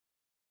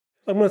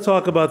I'm going to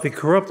talk about the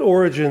corrupt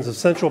origins of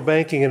central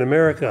banking in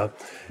America.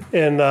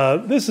 And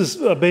this is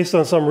based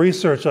on some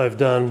research I've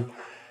done.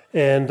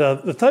 And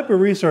the type of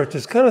research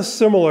is kind of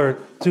similar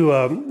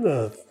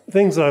to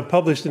things that I've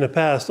published in the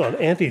past on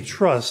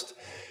antitrust.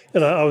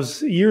 And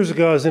years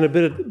ago, I was in a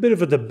bit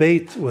of a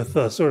debate with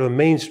sort of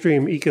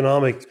mainstream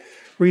economic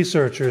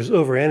researchers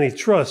over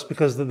antitrust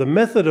because the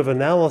method of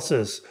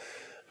analysis,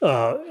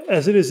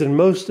 as it is in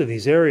most of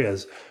these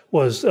areas,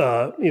 was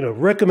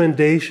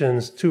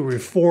recommendations to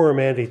reform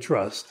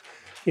antitrust.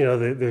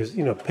 There's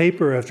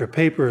paper after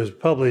paper is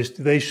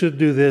published. They should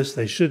do this.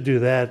 They should do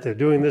that. They're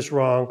doing this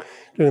wrong,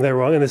 doing that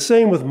wrong. And the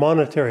same with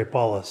monetary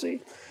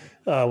policy.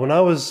 When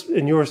I was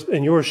in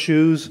your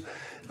shoes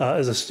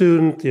as a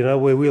student,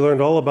 we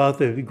learned all about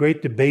the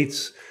great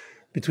debates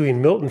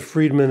between Milton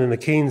Friedman and the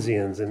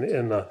Keynesians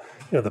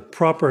and the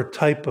proper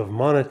type of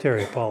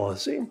monetary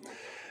policy.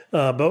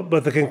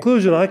 But the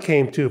conclusion I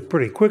came to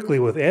pretty quickly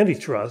with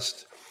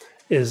antitrust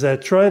is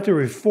that trying to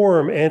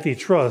reform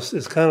antitrust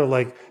is kind of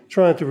like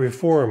trying to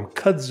reform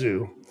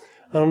kudzu.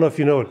 I don't know if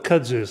you know what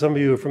kudzu is. Some of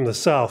you from the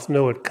South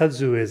know what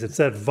kudzu is. It's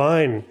that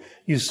vine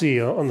you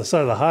see on the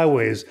side of the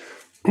highways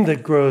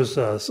that grows,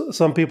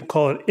 some people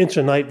call it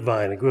inch-a-night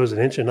vine. It grows an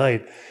inch a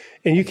night.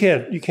 And you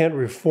can't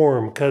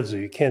reform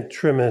kudzu. You can't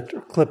trim it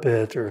or clip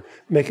it or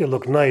make it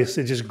look nice.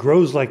 It just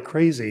grows like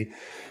crazy.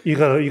 You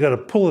gotta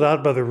pull it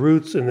out by the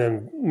roots and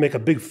then make a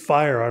big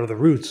fire out of the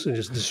roots and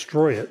just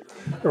destroy it,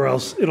 or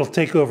else it'll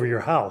take over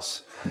your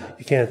house.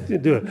 You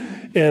can't do it.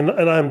 And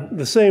I'm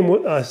the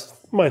same.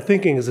 My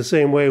thinking is the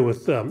same way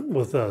with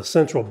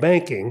central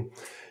banking.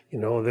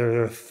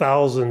 There are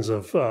thousands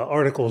of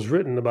articles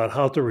written about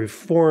how to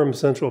reform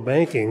central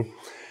banking.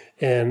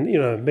 And,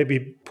 maybe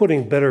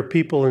putting better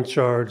people in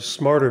charge,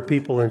 smarter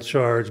people in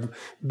charge,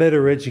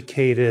 better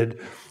educated.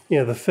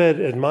 The Fed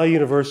at my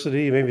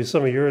university, maybe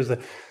some of yours,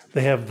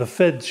 they have the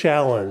Fed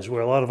Challenge,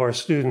 where a lot of our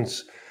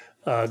students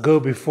go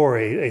before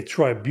a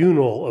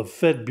tribunal of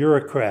Fed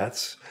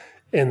bureaucrats,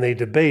 and they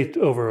debate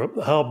over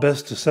how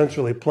best to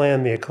centrally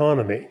plan the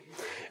economy.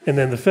 And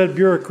then the Fed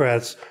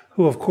bureaucrats,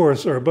 who of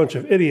course are a bunch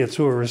of idiots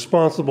who are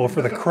responsible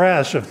for the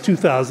crash of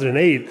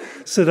 2008,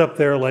 sit up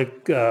there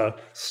like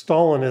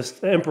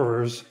Stalinist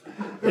emperors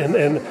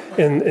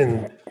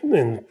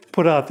and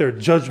put out their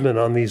judgment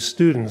on these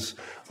students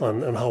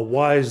on how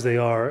wise they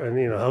are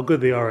and how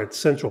good they are at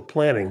central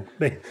planning,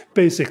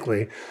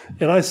 basically.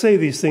 And I say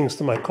these things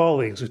to my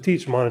colleagues who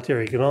teach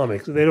monetary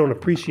economics. They don't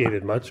appreciate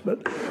it much,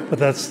 but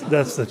that's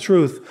the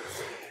truth.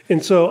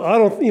 And so I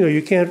don't,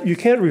 you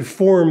can't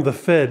reform the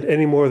Fed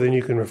any more than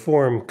you can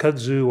reform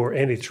kudzu or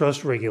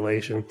antitrust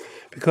regulation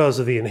because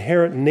of the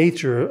inherent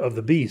nature of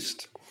the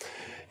beast.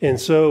 And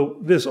so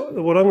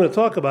what I'm going to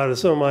talk about is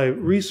some of my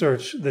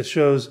research that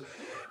shows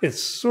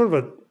it's sort of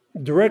a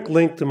direct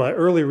link to my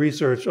early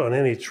research on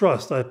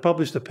antitrust. I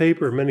published a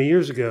paper many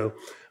years ago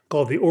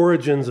called The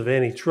Origins of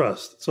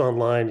Antitrust. It's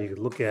online, you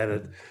can look at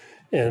it.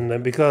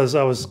 And because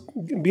I was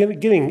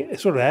getting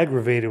sort of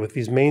aggravated with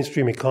these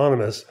mainstream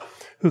economists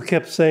who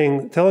kept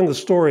telling the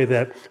story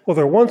that, well,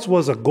 there once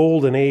was a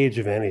golden age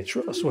of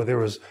antitrust where there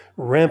was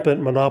rampant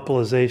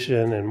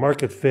monopolization and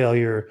market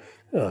failure,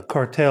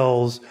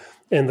 cartels,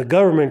 and the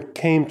government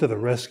came to the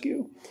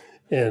rescue.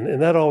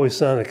 And that always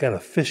sounded kind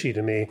of fishy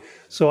to me.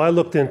 So I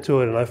looked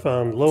into it and I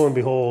found, lo and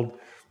behold,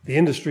 the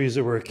industries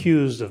that were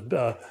accused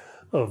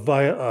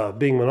of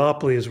being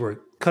monopolies were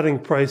cutting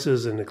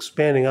prices and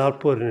expanding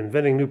output and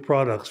inventing new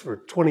products for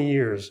 20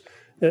 years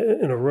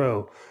in a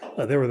row.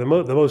 They were the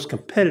most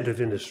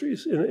competitive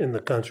industries in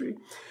the country.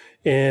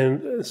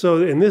 And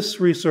so in this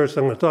research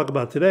I'm going to talk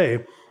about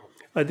today,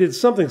 I did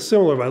something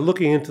similar by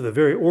looking into the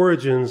very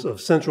origins of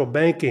central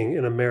banking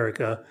in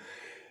America,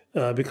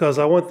 because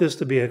I want this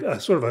to be I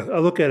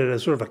look at it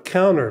as sort of a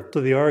counter to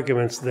the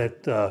arguments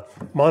that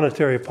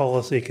monetary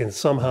policy can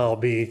somehow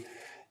be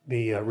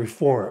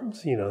reformed.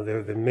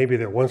 Maybe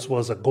there once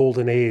was a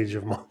golden age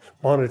of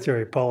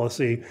monetary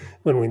policy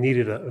when we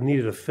needed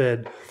a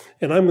Fed.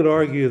 And I'm going to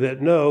argue that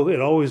no,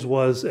 it always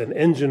was an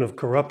engine of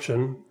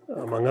corruption,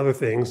 among other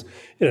things,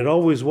 and it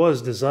always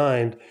was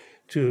designed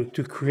to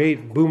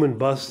create boom and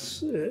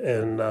busts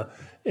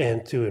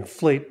and to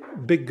inflate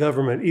big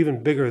government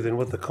even bigger than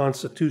what the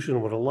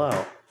Constitution would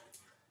allow.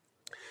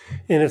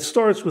 And it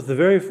starts with the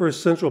very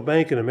first central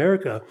bank in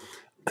America.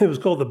 It was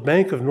called the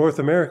Bank of North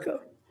America.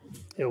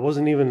 It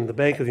wasn't even the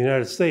Bank of the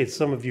United States.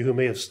 Some of you who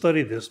may have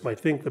studied this might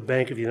think the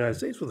Bank of the United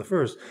States was the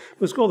first.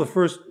 But it's called the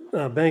first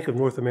Bank of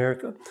North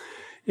America.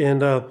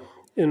 And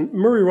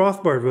Murray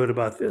Rothbard wrote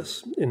about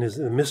this in his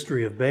The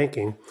Mystery of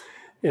Banking.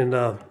 And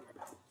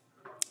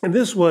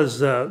this was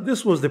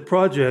the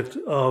project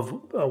of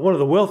one of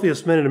the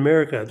wealthiest men in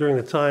America during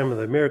the time of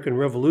the American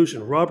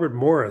Revolution, Robert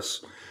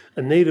Morris,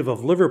 a native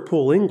of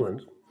Liverpool,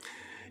 England.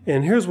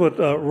 And here's what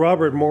Murray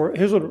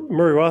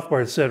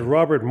Rothbard said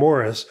Robert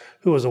Morris,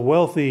 who was a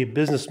wealthy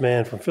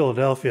businessman from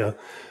Philadelphia,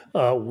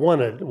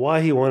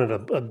 why he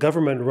wanted a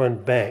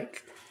government-run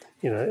bank.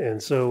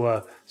 And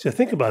so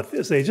think about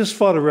this. They just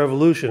fought a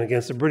revolution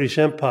against the British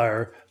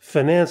Empire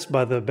financed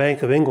by the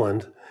Bank of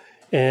England.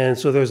 And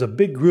so there's a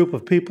big group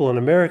of people in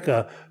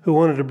America who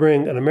wanted to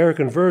bring an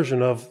American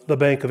version of the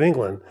Bank of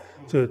England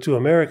to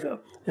America.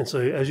 And so,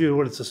 as you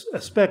would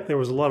expect, there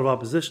was a lot of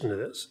opposition to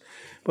this.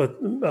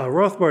 But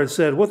Rothbard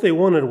said what they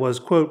wanted was,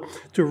 quote,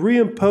 to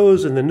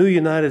reimpose in the new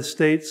United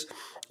States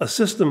a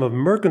system of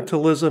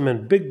mercantilism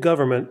and big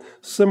government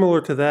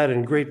similar to that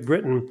in Great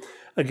Britain,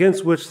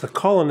 against which the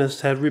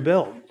colonists had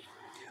rebelled.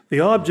 The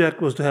object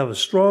was to have a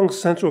strong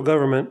central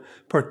government,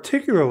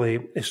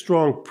 particularly a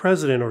strong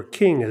president or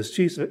king as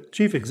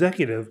chief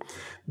executive,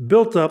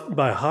 built up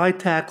by high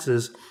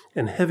taxes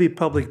and heavy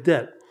public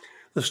debt.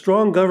 The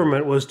strong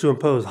government was to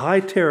impose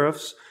high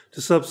tariffs to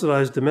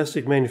subsidize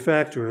domestic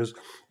manufacturers,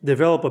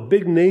 develop a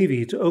big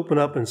navy to open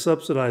up and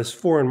subsidize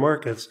foreign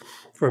markets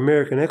for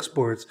American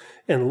exports,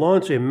 and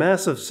launch a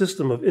massive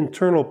system of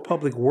internal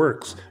public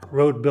works,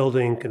 road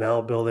building,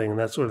 canal building, and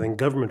that sort of thing,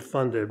 government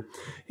funded.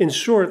 In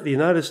short, the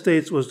United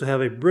States was to have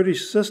a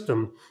British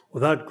system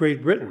without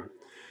Great Britain.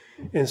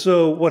 And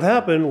so what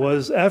happened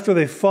was, after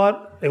they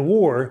fought a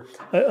war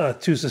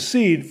to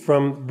secede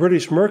from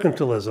British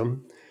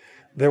mercantilism,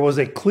 there was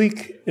a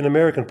clique in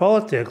American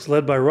politics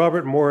led by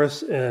Robert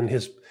Morris and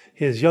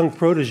his young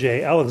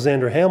protege,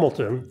 Alexander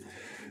Hamilton,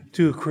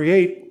 to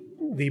create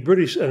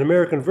an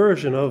American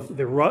version of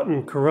the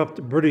rotten,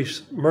 corrupt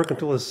British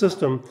mercantilist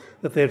system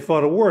that they had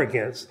fought a war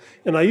against.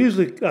 And I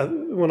usually,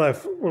 when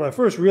I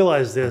first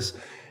realized this,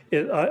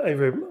 it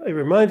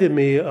reminded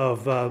me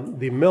of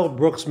the Mel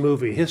Brooks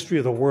movie, History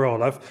of the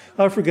World.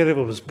 I forget if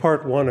it was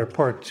part 1 or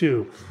part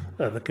 2,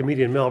 the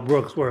comedian Mel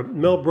Brooks, where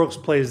Mel Brooks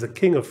plays the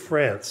King of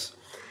France.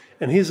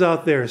 And he's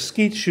out there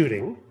skeet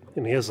shooting,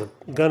 and he has a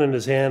gun in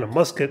his hand, a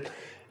musket,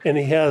 and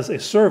he has a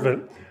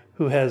servant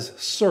who has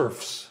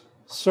serfs,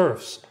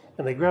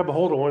 and they grab a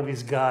hold of one of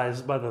these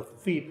guys by the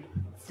feet,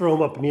 throw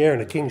him up in the air,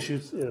 and the king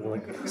shoots,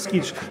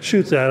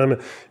 shoots at him.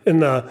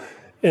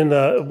 And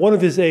one of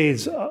his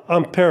aides,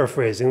 I'm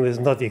paraphrasing, this is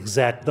not the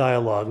exact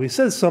dialogue, but he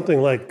says something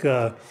like,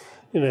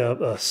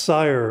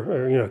 sire,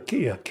 or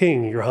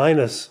king, your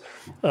highness,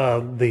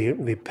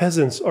 the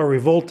peasants are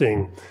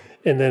revolting.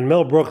 And then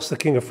Mel Brooks, the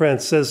King of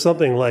France, says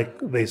something like,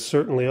 they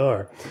certainly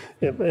are.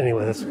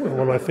 Anyway, that's one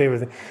of my favorite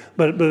things.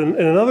 But in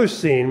another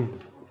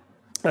scene,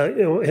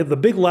 the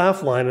big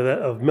laugh line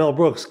of Mel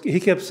Brooks, he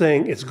kept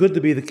saying, it's good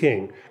to be the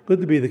king, good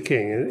to be the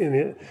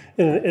king.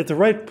 And at the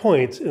right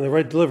point, in the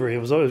right delivery, it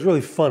was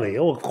really funny.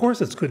 Oh, of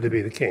course it's good to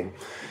be the king.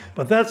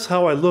 But that's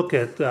how I look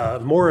at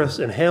Morris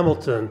and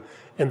Hamilton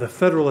and the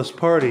Federalist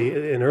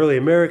Party in early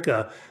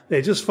America.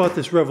 They just fought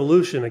this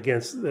revolution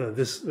against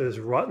this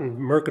rotten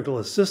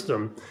mercantilist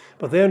system,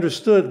 but they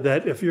understood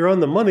that if you're on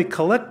the money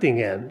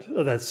collecting end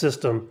of that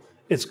system,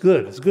 it's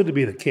good. It's good to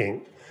be the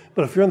king.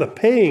 But if you're on the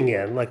paying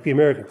end, like the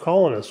American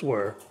colonists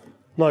were,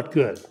 not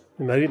good.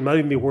 It might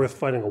even be worth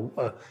fighting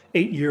an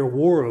 8-year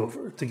war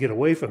over to get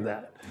away from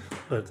that,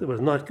 but it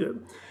was not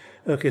good.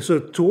 Okay, so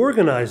to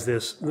organize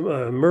this,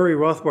 Murray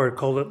Rothbard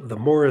called it the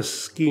Morris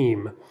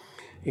Scheme.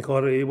 He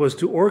called it was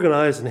to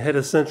organize and head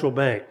a central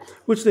bank,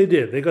 which they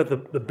did. They got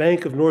the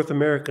Bank of North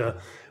America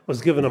was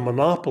given a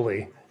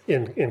monopoly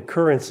in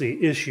currency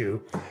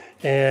issue,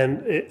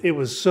 and it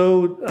was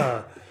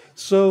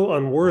so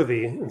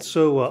unworthy and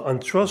so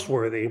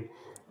untrustworthy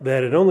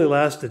that it only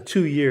lasted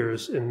 2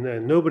 years,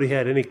 and nobody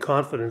had any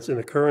confidence in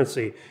the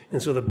currency,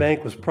 and so the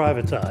bank was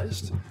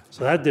privatized.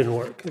 So that didn't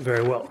work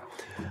very well.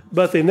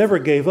 But they never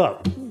gave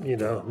up.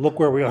 Look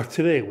where we are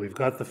today. We've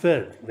got the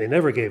Fed. They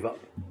never gave up,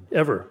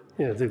 ever.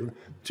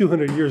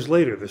 200 years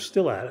later, they're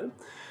still at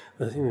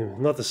it.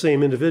 Not the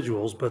same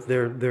individuals, but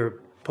they're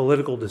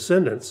political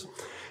descendants.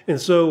 And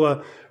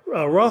so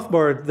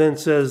Rothbard then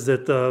says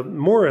that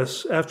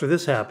Morris, after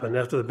this happened,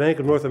 after the Bank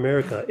of North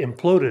America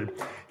imploded,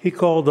 he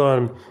called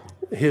on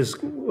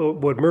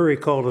what Murray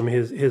called him,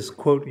 his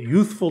quote,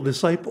 youthful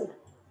disciple,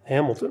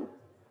 Hamilton.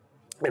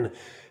 And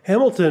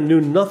Hamilton knew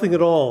nothing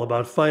at all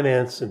about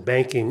finance and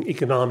banking,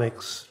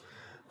 economics,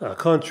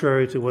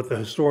 contrary to what the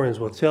historians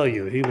will tell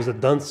you. He was a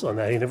dunce on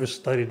that. He never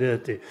studied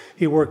it.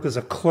 He worked as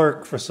a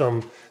clerk for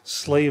some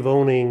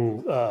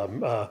slave-owning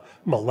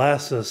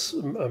molasses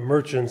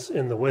merchants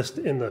in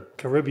the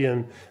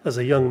Caribbean as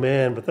a young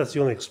man, but that's the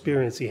only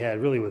experience he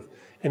had really with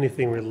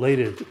anything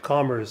related to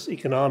commerce,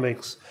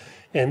 economics.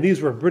 And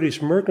these were British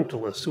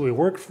mercantilists who he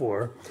worked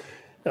for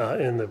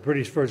in the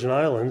British Virgin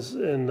Islands.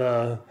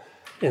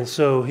 And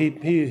so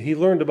he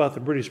learned about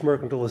the British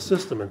mercantilist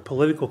system and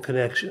political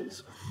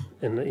connections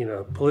and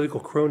political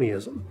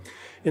cronyism.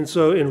 And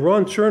so in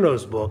Ron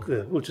Chernow's book,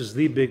 which is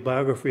the big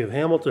biography of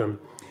Hamilton,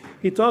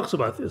 he talks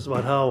about this,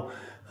 about how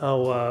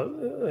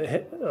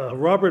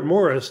Robert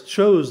Morris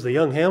chose the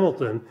young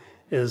Hamilton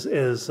as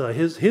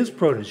his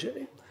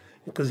protege,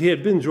 because he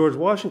had been George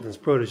Washington's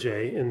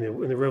protege in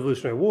the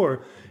Revolutionary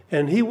War.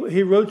 And he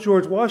wrote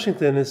George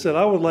Washington and said,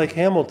 I would like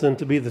Hamilton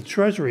to be the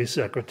Treasury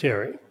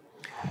Secretary.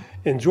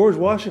 And George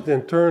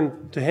Washington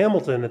turned to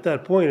Hamilton at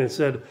that point and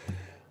said,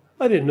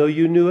 I didn't know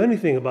you knew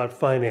anything about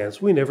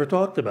finance. We never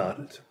talked about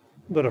it.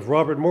 But if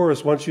Robert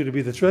Morris wants you to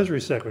be the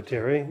Treasury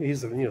Secretary, he's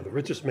the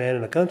richest man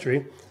in the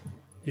country,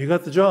 you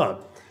got the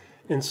job.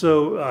 And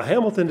so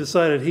Hamilton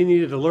decided he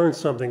needed to learn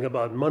something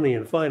about money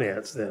and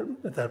finance then,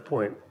 at that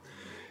point.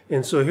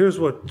 And so here's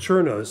what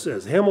Chernow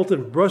says.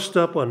 Hamilton brushed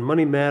up on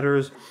money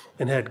matters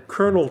and had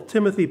Colonel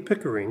Timothy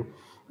Pickering,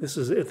 this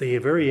is at the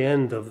very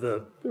end of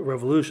the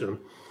Revolution,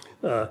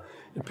 and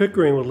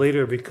Pickering would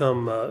later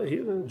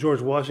become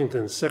George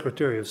Washington's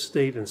Secretary of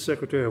State and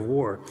Secretary of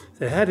War.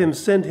 They had him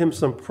send him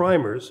some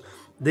primers,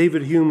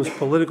 David Hume's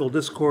Political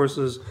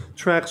Discourses,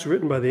 tracts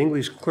written by the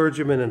English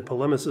clergyman and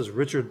polemicist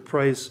Richard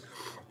Price,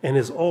 and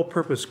his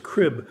all-purpose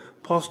crib,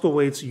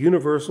 Postlethwaite's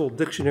Universal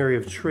Dictionary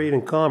of Trade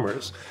and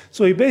Commerce.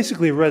 So he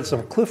basically read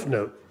some Cliff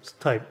Notes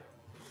type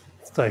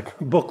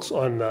books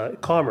on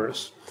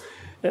commerce,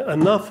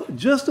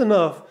 just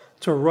enough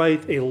to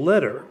write a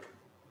letter,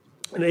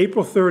 an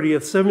April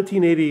 30th,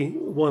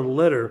 1781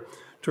 letter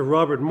to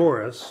Robert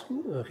Morris.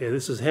 Okay,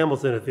 this is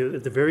Hamilton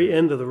at the very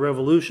end of the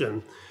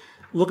Revolution,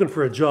 looking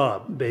for a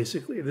job,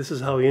 basically. This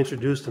is how he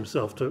introduced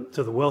himself to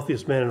the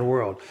wealthiest man in the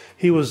world.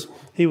 He was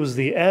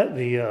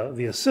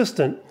the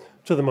assistant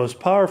to the most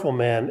powerful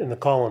man in the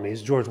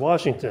colonies, George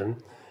Washington,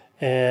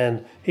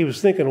 and he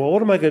was thinking, well,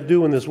 what am I going to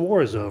do when this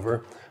war is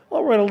over?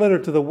 I'll write a letter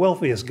to the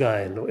wealthiest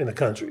guy in the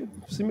country.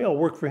 See me, I'll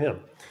work for him.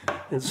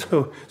 And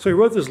so he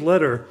wrote this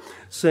letter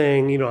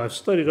saying, I've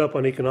studied up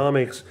on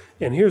economics,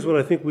 and here's what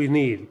I think we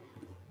need.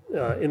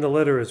 In the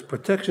letter is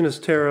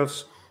protectionist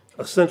tariffs,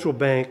 a central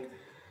bank,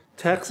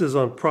 taxes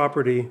on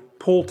property,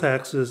 poll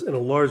taxes, and a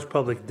large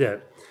public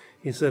debt.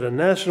 He said, a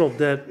national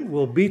debt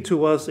will be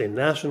to us a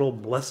national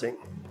blessing.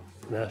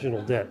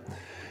 National debt.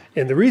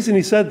 And the reason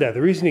he said that,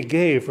 the reason he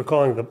gave for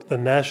calling the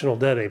national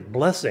debt a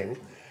blessing,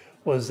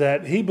 was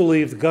that he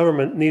believed the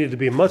government needed to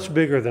be much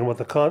bigger than what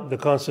the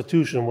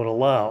Constitution would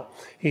allow.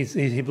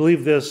 He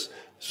believed this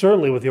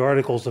certainly with the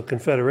Articles of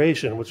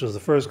Confederation, which was the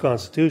first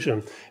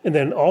Constitution, and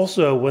then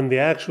also when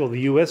the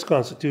U.S.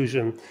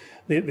 Constitution,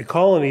 the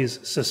colonies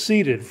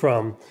seceded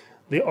from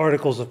the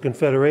Articles of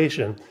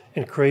Confederation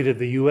and created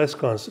the U.S.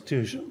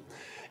 Constitution.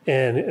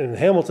 And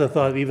Hamilton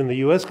thought even the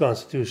U.S.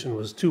 Constitution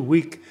was too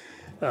weak.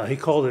 He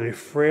called it a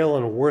frail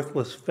and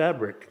worthless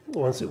fabric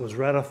once it was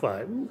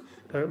ratified.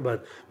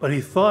 But he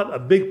thought a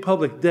big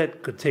public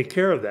debt could take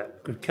care of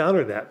that, could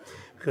counter that.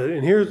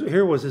 And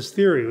here was his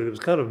theory. It was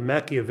kind of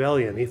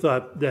Machiavellian. He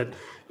thought that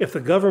if the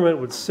government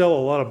would sell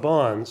a lot of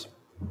bonds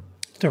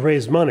to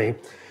raise money,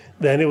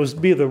 then it would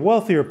be the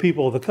wealthier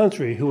people of the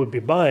country who would be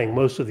buying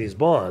most of these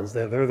bonds.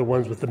 They're the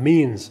ones with the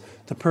means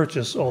to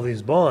purchase all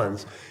these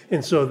bonds.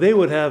 And so they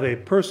would have a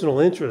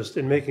personal interest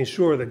in making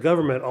sure the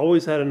government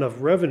always had enough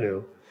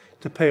revenue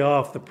to pay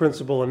off the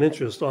principal and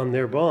interest on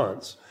their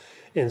bonds.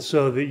 And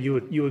so that you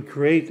would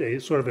create a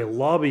sort of a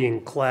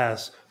lobbying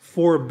class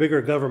for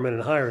bigger government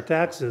and higher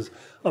taxes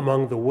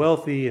among the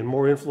wealthy and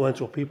more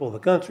influential people of the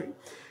country.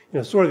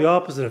 Sort of the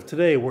opposite of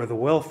today, where the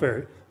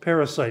welfare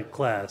parasite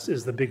class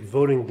is the big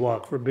voting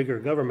bloc for bigger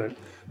government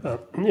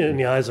in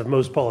the eyes of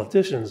most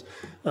politicians.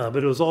 But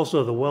it was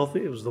also the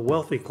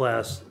wealthy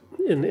class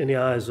in the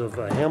eyes of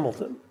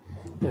Hamilton.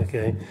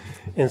 Okay,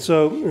 and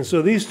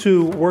so these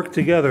two worked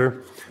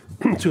together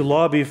to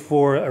lobby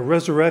for a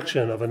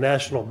resurrection of a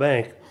national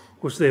bank,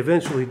 which they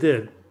eventually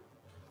did.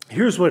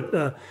 Here's what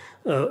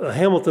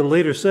Hamilton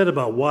later said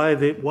about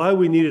why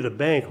we needed a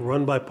bank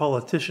run by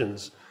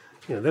politicians.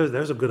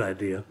 There's a good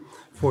idea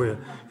for you.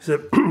 He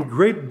said,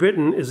 Great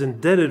Britain is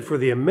indebted for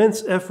the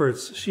immense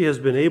efforts she has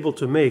been able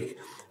to make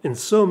in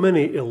so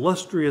many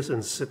illustrious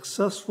and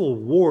successful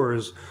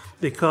wars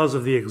because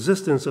of the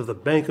existence of the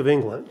Bank of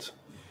England.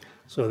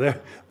 So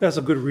that's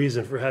a good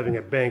reason for having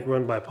a bank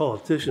run by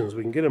politicians.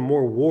 We can get in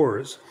more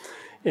wars.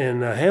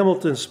 And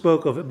Hamilton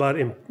spoke about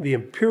the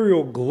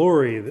imperial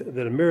glory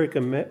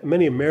that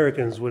many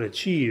Americans would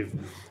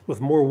achieve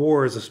with more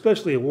wars,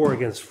 especially a war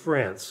against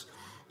France.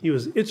 He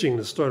was itching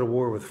to start a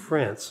war with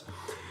France.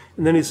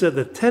 And then he said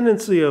the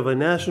tendency of a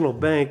national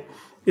bank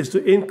is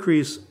to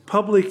increase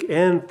public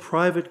and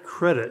private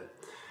credit.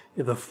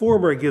 The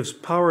former gives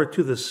power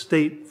to the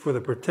state for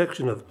the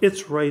protection of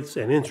its rights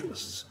and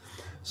interests.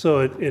 So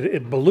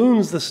it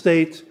balloons the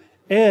state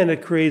and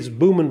it creates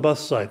boom and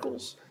bust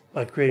cycles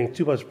by creating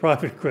too much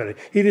private credit.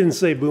 He didn't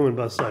say boom and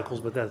bust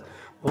cycles, but that's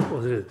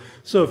what it is.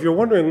 So if you're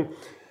wondering,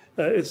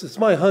 it's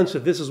my hunch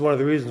that this is one of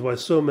the reasons why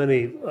so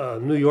many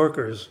New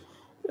Yorkers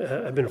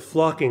have been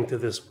flocking to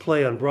this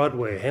play on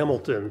Broadway,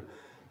 Hamilton,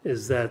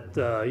 is that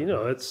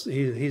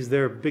he's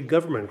their big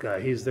government guy.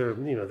 He's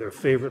their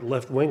favorite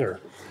left winger.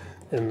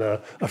 And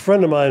a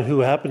friend of mine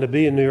who happened to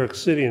be in New York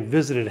City and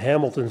visited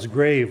Hamilton's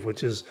grave,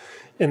 which is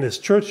in this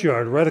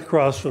churchyard right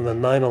across from the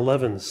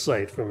 9/11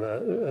 site, from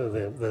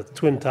the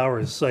Twin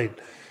Towers site,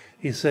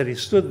 he said he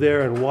stood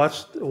there and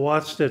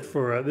watched it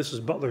for, this is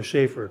Butler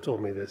Schaefer told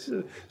me this,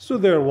 he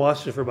stood there and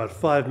watched it for about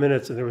 5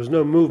 minutes and there was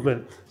no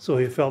movement, so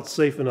he felt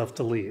safe enough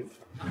to leave.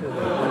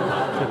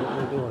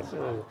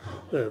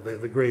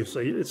 The grave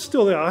site. It's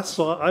still there.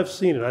 I've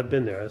seen it. I've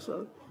been there. I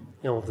saw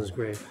Hamilton's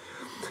grave.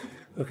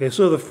 Okay,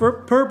 so the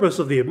purpose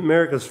of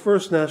America's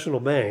first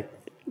national bank,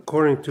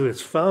 according to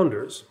its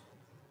founders,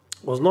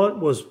 was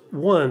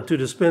one, to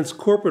dispense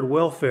corporate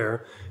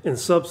welfare and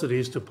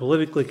subsidies to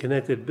politically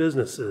connected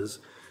businesses,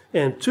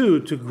 and two,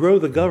 to grow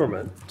the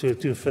government,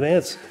 to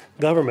finance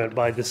government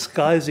by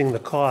disguising the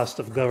cost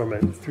of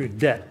government through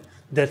debt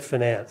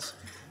finance.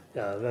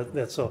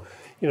 That's so.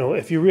 You know,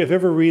 if you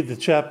ever read the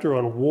chapter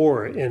on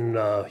war in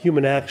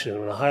Human Action,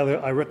 and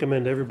I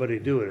recommend everybody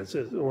do it.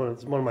 It's one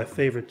of my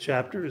favorite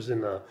chapters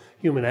in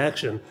Human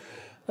Action.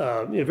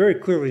 It very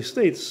clearly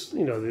states,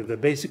 you know, the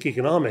basic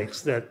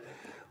economics that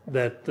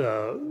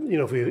you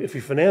know, if we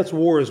finance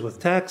wars with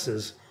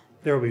taxes,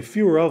 there will be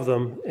fewer of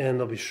them and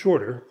they'll be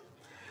shorter.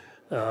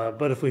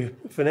 But if we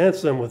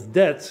finance them with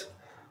debt,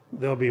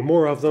 there'll be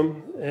more of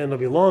them and they'll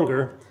be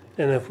longer.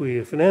 And if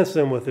we finance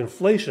them with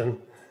inflation,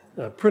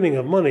 printing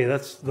of money,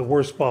 that's the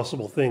worst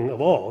possible thing of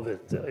all,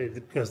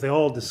 because they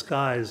all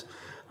disguise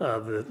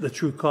the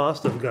true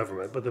cost of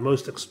government. But the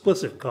most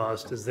explicit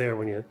cost is there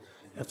when you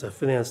have to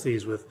finance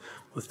these with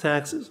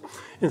taxes.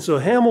 And so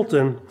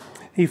Hamilton,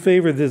 he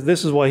favored this.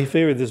 This is why he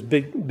favored this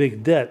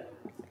big debt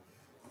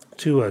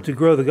to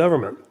grow the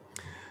government.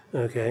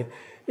 Okay,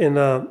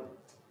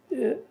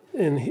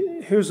 and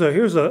here's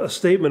a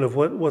statement of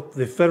what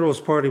the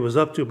Federalist Party was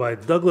up to by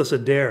Douglas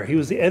Adair. He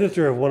was the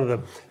editor of one of the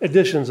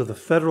editions of the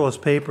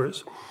Federalist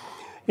Papers.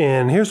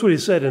 And here's what he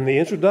said in the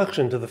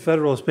introduction to the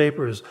Federalist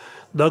Papers.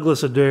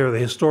 Douglas Adair, the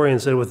historian,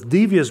 said, "With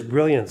devious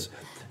brilliance,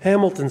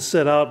 Hamilton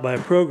set out by a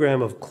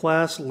program of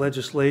class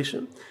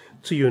legislation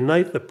to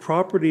unite the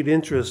propertied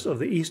interests of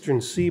the Eastern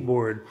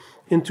Seaboard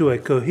into a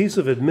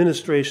cohesive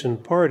administration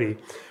party,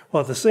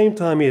 while at the same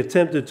time he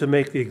attempted to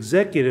make the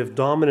executive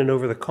dominant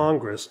over the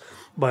Congress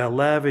by a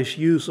lavish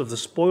use of the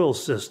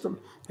spoils system,"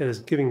 that is,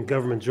 giving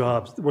government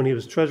jobs, when he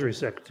was Treasury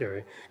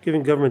Secretary,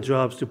 giving government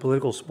jobs to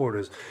political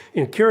supporters.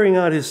 In carrying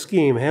out his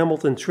scheme,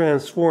 Hamilton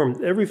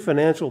transformed every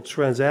financial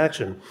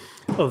transaction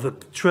of the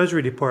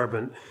Treasury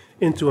Department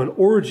into an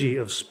orgy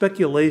of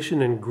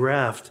speculation and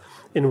graft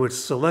in which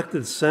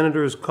selected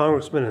senators,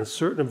 congressmen, and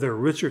certain of their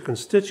richer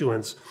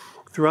constituents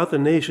throughout the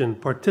nation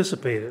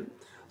participated.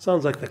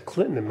 Sounds like the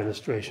Clinton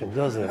administration,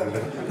 doesn't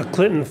it? The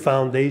Clinton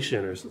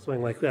Foundation or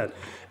something like that.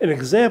 An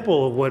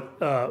example of what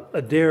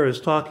Adair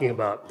is talking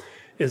about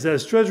is that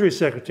as Treasury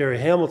Secretary,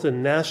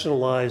 Hamilton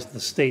nationalized the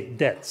state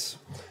debts.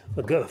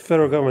 The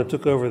federal government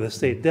took over the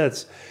state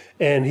debts,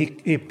 and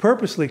he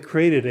purposely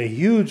created a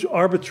huge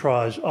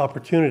arbitrage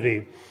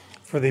opportunity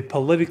for the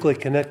politically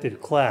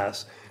connected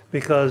class,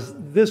 because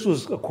this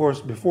was, of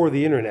course, before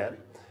the internet.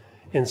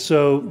 And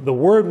so the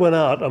word went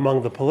out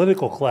among the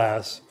political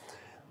class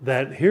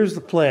that here's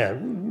the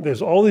plan.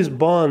 There's all these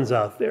bonds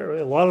out there.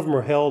 A lot of them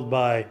are held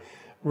by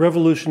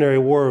Revolutionary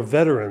War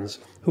veterans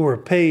who were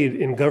paid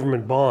in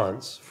government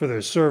bonds for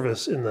their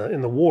service in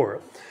the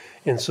war.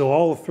 And so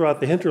all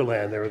throughout the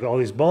hinterland, there were all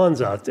these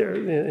bonds out there,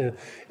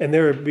 and they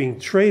were being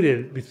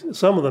traded,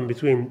 some of them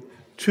between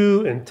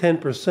 2 and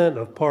 10%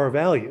 of par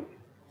value.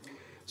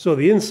 So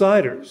the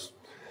insiders,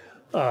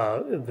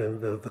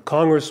 the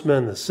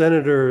congressmen, the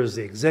senators,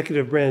 the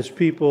executive branch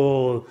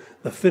people,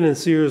 the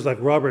financiers like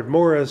Robert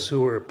Morris,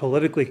 who were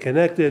politically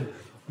connected,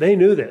 they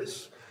knew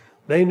this.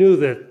 They knew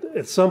that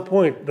at some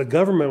point the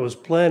government was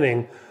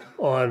planning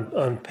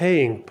on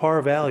paying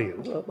par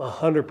value,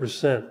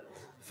 100%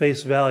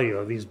 face value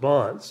of these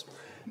bonds.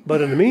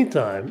 But in the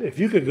meantime, if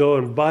you could go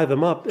and buy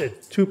them up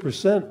at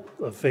 2%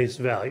 of face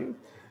value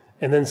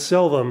and then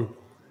sell them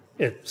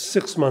at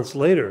 6 months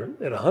later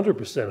at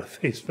 100% of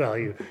face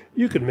value,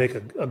 you could make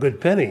a good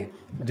penny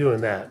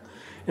doing that.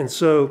 And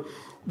so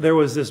there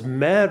was this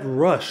mad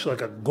rush,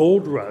 like a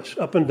gold rush,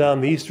 up and down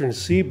the Eastern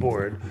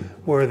Seaboard,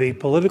 where the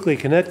politically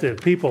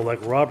connected people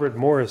like Robert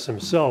Morris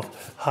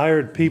himself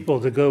hired people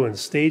to go in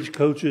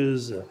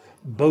stagecoaches,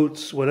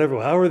 boats,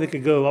 whatever, however they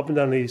could go up and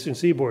down the Eastern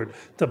Seaboard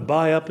to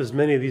buy up as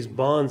many of these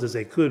bonds as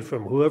they could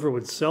from whoever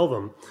would sell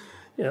them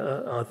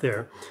out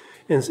there.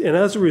 And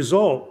as a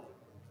result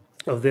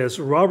of this,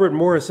 Robert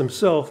Morris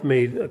himself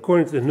made,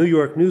 according to the New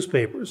York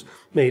newspapers,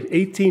 made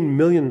 $18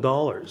 million.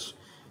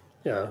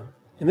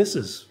 And this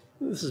is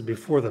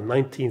before the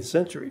 19th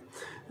century.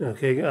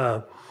 Okay,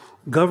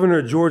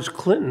 Governor George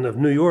Clinton of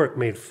New York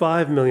made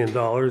 $5 million.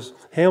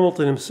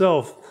 Hamilton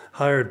himself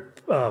hired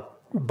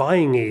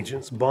buying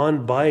agents,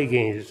 bond buying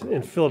agents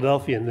in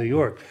Philadelphia and New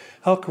York.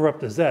 How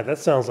corrupt is that? That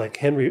sounds like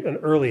an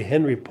early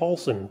Henry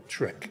Paulson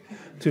trick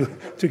to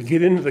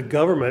get into the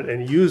government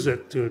and use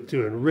it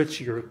to enrich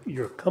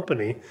your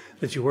company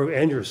that you work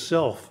and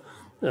yourself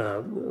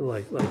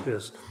like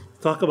this.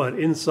 Talk about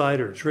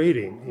insider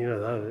trading. You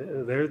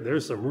know,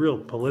 there's some real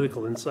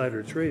political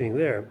insider trading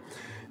there.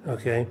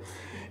 Okay,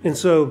 and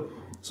so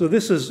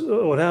this is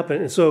what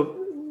happened. And so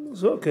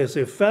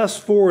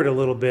fast forward a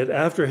little bit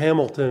after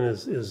Hamilton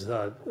is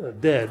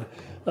dead.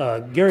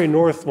 Gary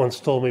North once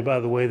told me, by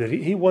the way, that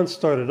he once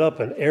started up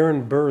an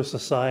Aaron Burr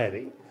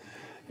Society,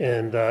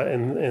 and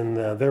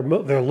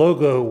their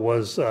logo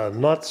was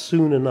not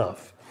soon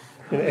enough.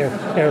 And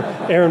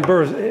Aaron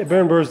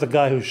Burr is the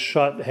guy who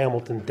shot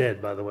Hamilton dead,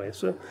 by the way.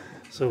 So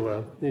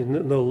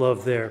no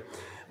love there.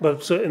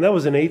 But and that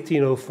was in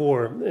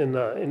 1804. In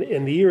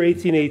the year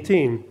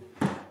 1818,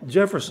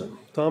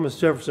 Thomas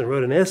Jefferson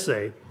wrote an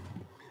essay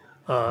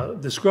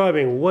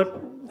describing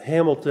what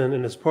Hamilton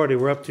and his party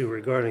were up to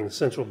regarding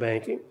central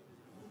banking.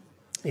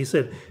 He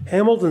said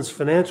Hamilton's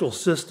financial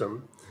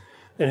system,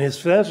 and his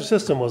financial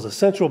system was a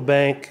central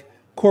bank,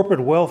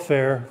 corporate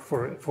welfare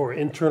for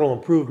internal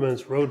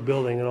improvements, road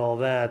building and all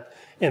that,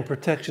 and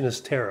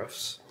protectionist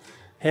tariffs.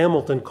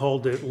 Hamilton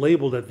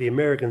labeled it the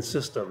American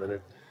system,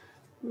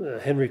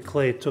 and Henry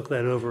Clay took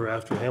that over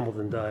after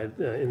Hamilton died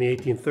in the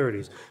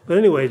 1830s. But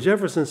anyway,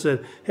 Jefferson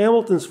said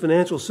Hamilton's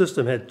financial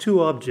system had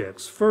two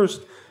objects.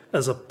 First,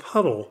 as a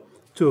puzzle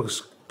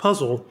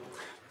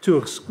to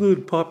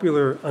exclude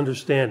popular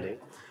understanding.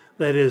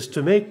 That is,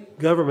 to make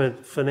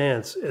government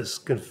finance as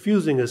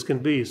confusing as can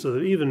be so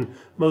that even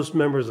most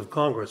members of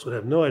Congress would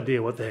have no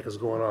idea what the heck is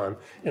going on,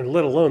 and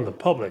let alone the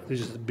public. They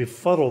just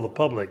befuddle the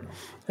public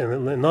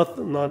and not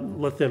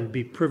let them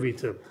be privy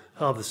to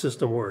how the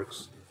system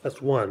works.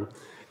 That's one.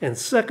 And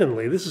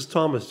secondly, this is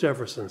Thomas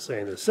Jefferson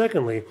saying this,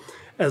 secondly,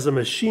 as a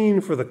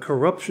machine for the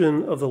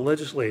corruption of the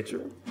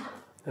legislature.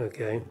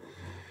 Okay?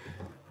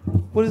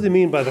 What does he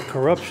mean by the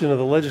corruption of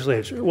the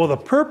legislature? Well, the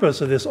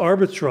purpose of this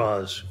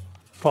arbitrage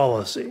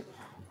policy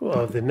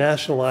of the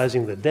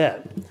nationalizing the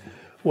debt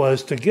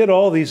was to get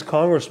all these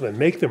congressmen,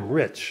 make them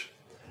rich.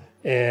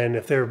 And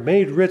if they're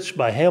made rich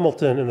by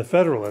Hamilton and the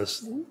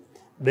Federalists,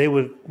 they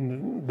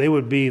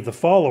would be the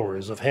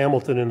followers of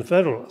Hamilton and the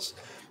Federalists.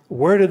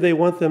 Where did they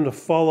want them to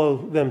follow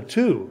them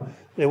to?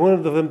 They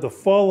wanted them to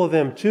follow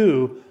them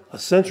to a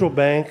central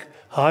bank,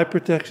 high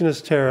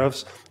protectionist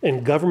tariffs,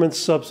 and government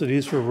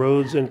subsidies for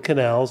roads and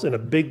canals, and a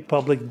big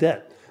public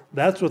debt.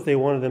 That's what they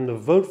wanted them to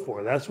vote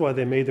for. That's why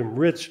they made them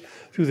rich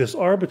through this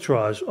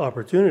arbitrage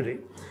opportunity.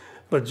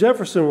 But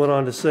Jefferson went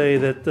on to say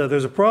that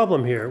there's a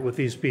problem here with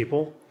these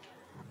people.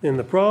 And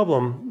the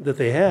problem that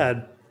they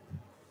had,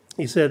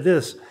 he said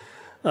this,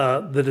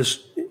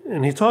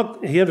 and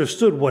he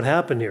understood what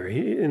happened here.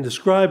 In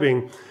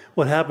describing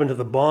what happened to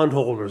the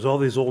bondholders, all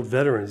these old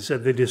veterans, he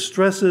said the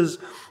distresses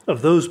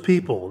of those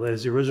people, that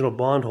is the original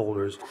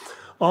bondholders,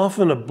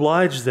 often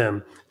obliged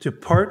them to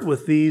part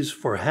with these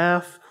for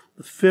half,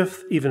 a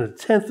fifth, even a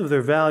tenth of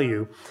their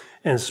value,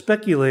 and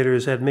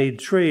speculators had made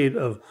trade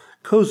of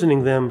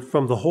cozening them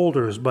from the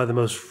holders by the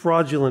most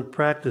fraudulent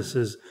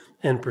practices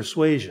and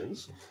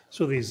persuasions.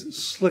 So these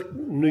slick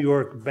New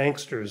York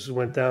banksters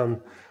went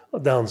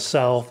down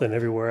south and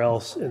everywhere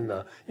else and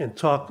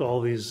talked to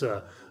all these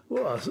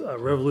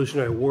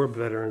Revolutionary War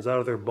veterans out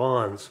of their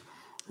bonds.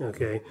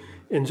 Okay,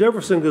 and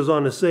Jefferson goes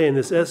on to say in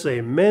this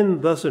essay,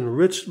 men thus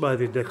enriched by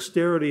the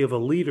dexterity of a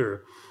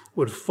leader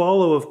would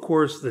follow, of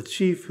course, the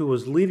chief who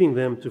was leading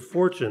them to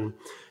fortune,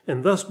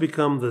 and thus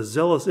become the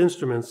zealous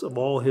instruments of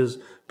all his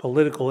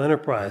political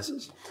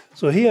enterprises.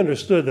 So he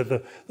understood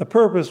that the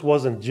purpose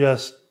wasn't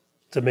just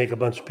to make a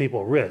bunch of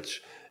people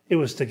rich. It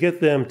was to get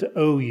them to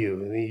owe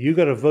you. You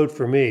got to vote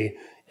for me,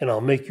 and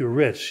I'll make you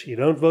rich. You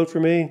don't vote for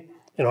me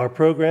in our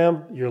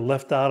program, you're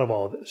left out of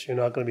all this. You're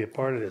not going to be a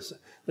part of this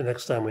the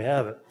next time we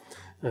have it.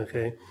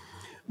 Okay?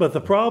 But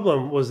the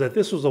problem was that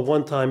this was a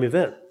one-time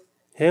event.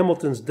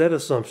 Hamilton's debt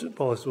assumption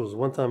policy was a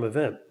one-time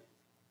event.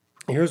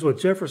 Here's what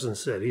Jefferson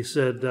said. He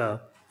said, the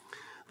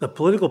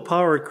political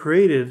power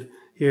created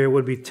here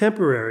would be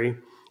temporary,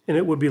 and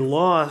it would be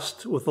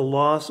lost with the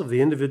loss of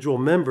the individual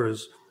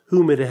members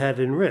whom it had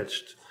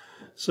enriched.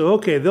 So,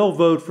 okay,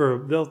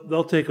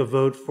 they'll take a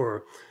vote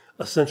for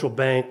a central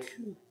bank,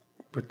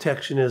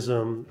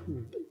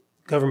 protectionism,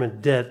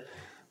 government debt,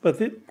 but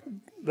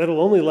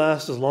that'll only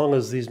last as long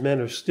as these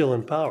men are still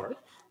in power.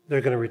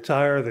 They're going to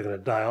retire, they're going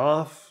to die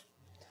off.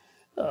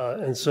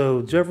 And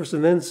so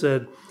Jefferson then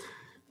said,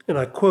 and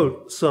I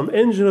quote, some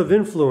engine of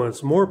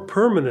influence more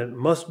permanent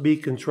must be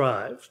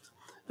contrived.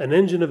 An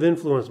engine of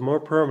influence more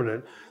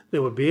permanent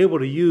that would be able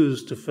to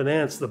use to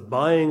finance the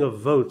buying of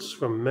votes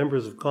from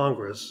members of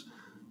Congress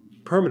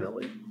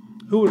permanently.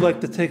 Who would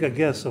like to take a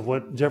guess of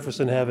what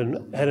Jefferson had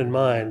in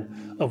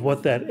mind of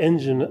what that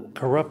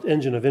corrupt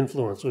engine of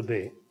influence would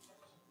be?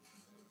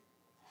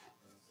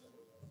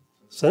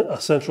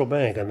 A central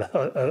bank,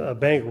 a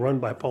bank run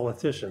by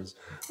politicians,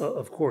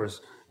 of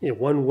course,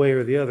 one way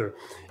or the other.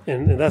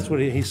 And that's what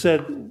he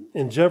said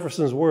in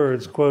Jefferson's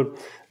words, quote,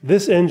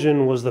 this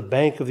engine was the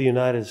Bank of the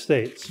United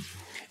States.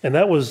 And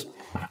that was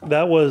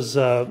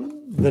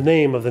the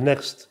name of the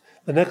next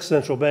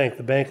central bank,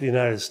 the Bank of the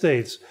United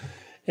States.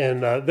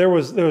 And there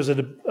was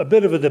a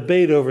bit of a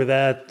debate over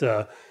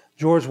that.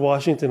 George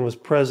Washington was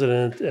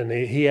president, and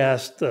he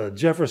asked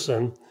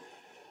Jefferson,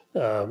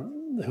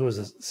 who was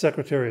the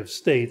Secretary of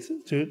State,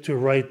 to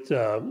write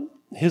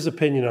his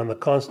opinion on the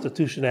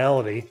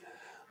constitutionality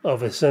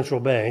of a central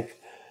bank,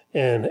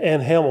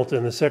 and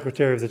Hamilton, the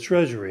Secretary of the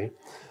Treasury,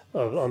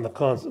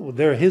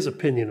 his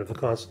opinion of the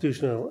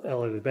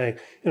constitutionality of the bank.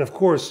 And of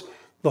course,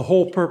 the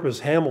whole purpose,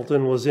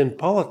 Hamilton was in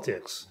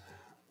politics,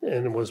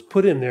 and was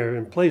put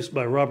in place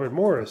by Robert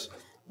Morris,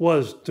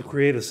 was to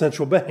create a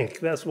central bank.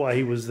 That's why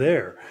he was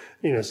there.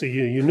 So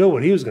you know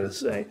what he was going to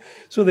say.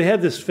 So they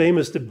had this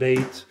famous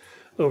debate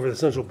over the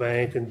central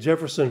bank, and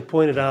Jefferson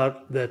pointed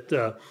out that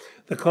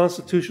the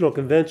Constitutional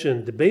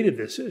Convention debated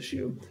this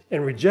issue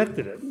and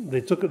rejected it.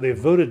 They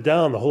voted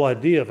down the whole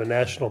idea of a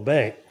national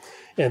bank.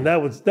 And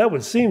that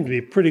would seem to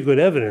be pretty good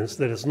evidence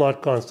that it's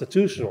not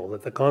constitutional,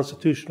 that the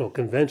Constitutional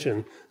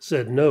Convention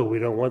said, no, we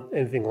don't want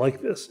anything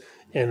like this.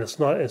 And it's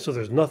not, and so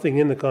there's nothing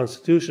in the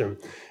Constitution.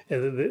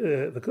 And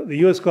the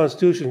U.S.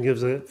 Constitution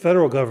gives the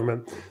federal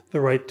government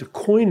the right to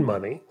coin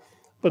money,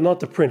 but not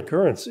to print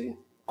currency.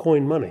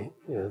 Coin money,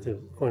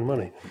 to coin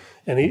money.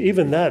 And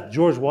even that,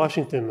 George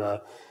Washington,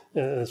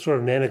 sort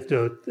of an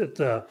anecdote,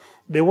 that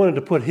they wanted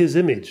to put his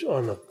image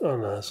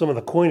on some of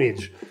the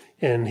coinage,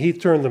 and he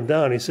turned them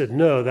down. He said,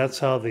 no, that's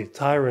how the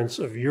tyrants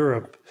of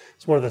Europe,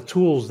 it's one of the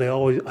tools they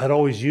had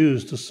always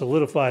used to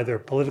solidify their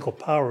political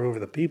power over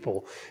the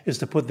people, is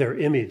to put their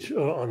image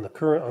on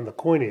the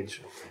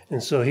coinage.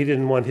 And so he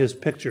didn't want his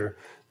picture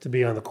to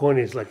be on the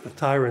coinage like the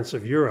tyrants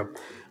of Europe.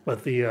 But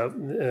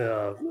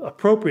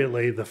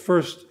appropriately, the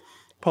first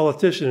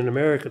politician in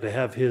America to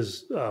have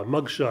his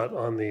mugshot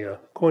on the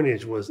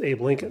coinage was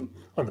Abe Lincoln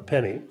on the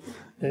penny.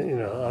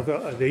 And,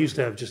 they used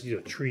to have just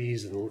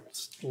trees and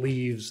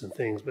leaves and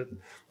things, but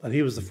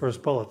he was the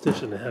first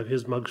politician to have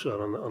his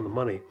mugshot on the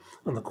money,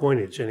 on the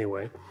coinage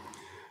anyway.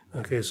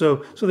 Okay,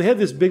 so they had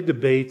this big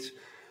debate,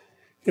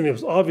 and it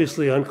was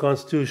obviously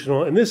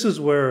unconstitutional. And this is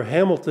where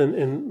Hamilton,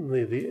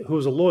 who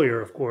was a lawyer,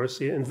 of course,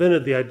 he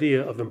invented the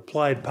idea of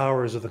implied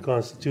powers of the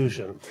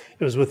Constitution.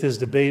 It was with his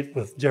debate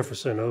with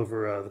Jefferson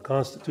over the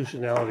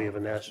constitutionality of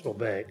a national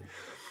bank.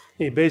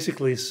 He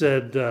basically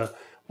said,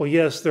 well,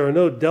 yes, there are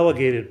no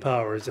delegated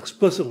powers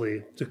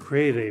explicitly to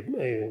create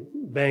a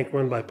bank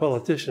run by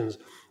politicians,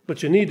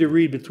 but you need to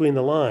read between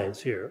the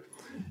lines here.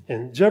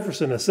 And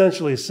Jefferson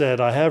essentially said,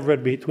 I have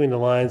read between the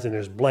lines, and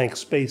there's blank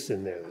space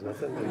in there. There's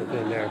nothing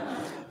in there.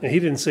 And he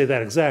didn't say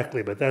that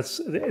exactly, but that's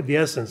the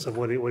essence of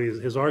what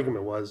his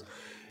argument was.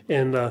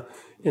 And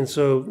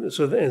so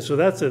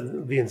that's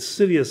the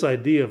insidious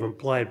idea of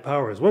implied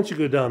powers. Once you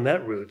go down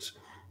that route,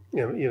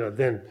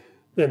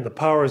 then the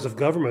powers of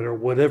government are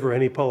whatever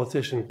any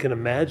politician can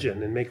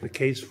imagine and make the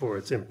case for.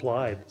 It's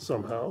implied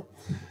somehow.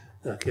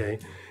 Okay,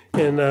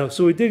 and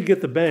so we did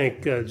get the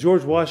bank.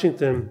 George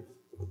Washington.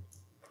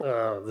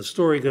 The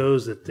story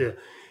goes that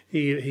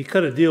he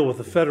cut a deal with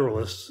the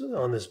Federalists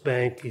on this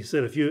bank. He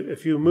said,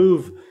 if you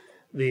move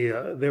they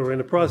were in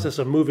the process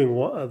of moving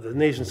the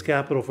nation's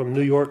capital from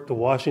New York to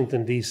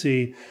Washington,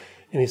 D.C.,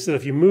 and he said,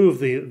 if you move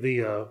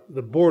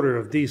the border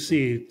of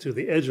D.C. to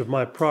the edge of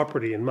my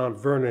property in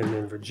Mount Vernon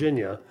in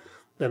Virginia,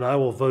 then I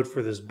will vote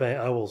for this bank.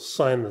 I will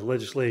sign the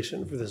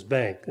legislation for this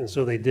bank. And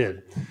so they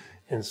did.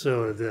 And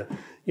so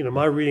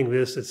my reading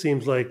this, it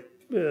seems like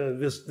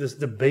this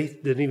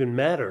debate didn't even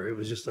matter. It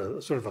was just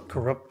a sort of a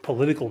corrupt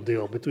political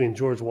deal between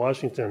George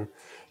Washington,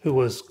 who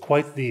was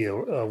quite the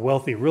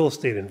wealthy real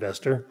estate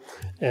investor,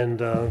 and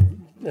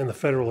the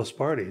Federalist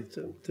Party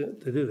to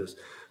do this.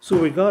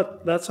 So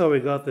that's how we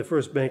got the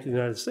first bank in the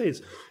United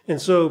States.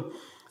 And so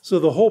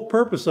the whole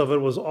purpose of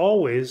it was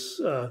always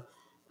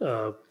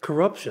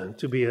corruption,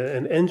 to be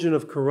an engine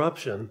of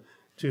corruption,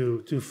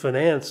 to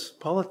finance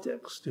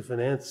politics, to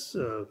finance.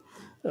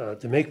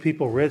 To make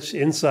people rich,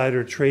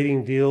 insider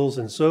trading deals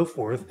and so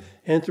forth,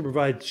 and to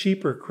provide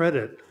cheaper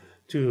credit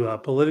to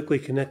politically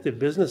connected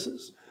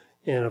businesses.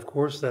 And of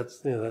course, that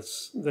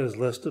has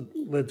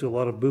led to a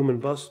lot of boom and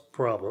bust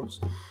problems.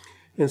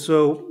 And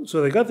so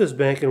they got this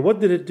bank, and what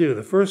did it do?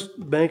 The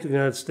first bank in the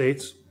United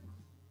States,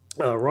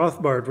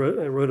 Rothbard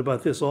wrote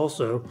about this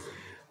also.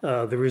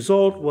 The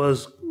result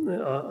was,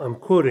 I'm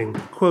quoting,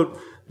 quote,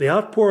 the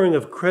outpouring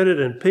of credit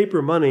and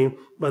paper money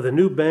by the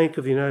new Bank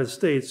of the United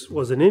States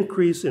was an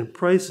increase in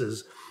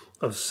prices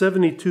of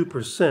 72%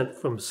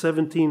 from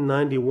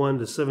 1791 to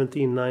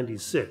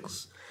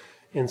 1796.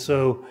 And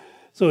so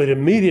it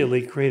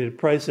immediately created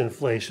price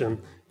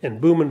inflation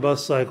and boom and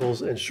bust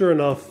cycles. And sure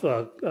enough,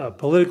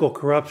 political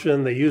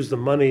corruption, they used the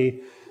money,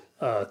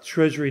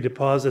 treasury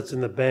deposits in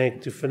the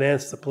bank to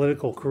finance the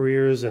political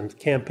careers and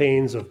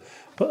campaigns of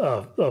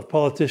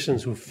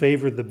politicians who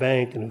favored the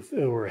bank and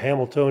who were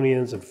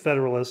Hamiltonians and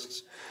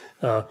Federalists.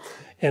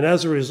 And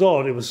as a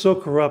result, it was so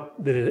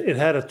corrupt that it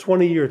had a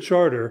 20-year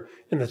charter,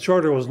 and the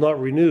charter was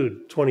not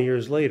renewed 20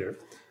 years later.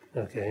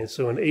 Okay, and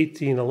so in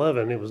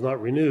 1811, it was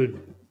not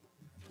renewed.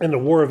 And the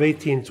War of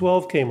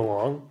 1812 came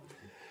along.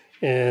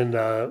 And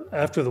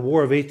after the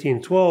War of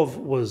 1812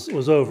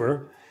 was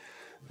over,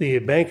 the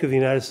Bank of the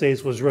United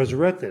States was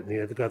resurrected.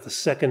 They got the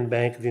second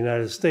Bank of the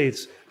United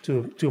States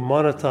to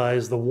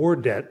monetize the war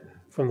debt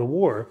from the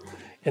war.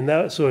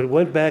 And so it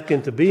went back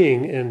into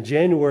being in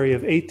January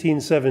of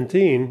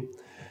 1817.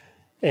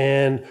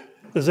 And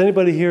does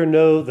anybody here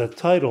know the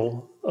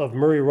title of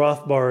Murray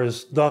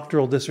Rothbard's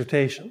doctoral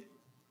dissertation?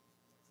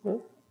 The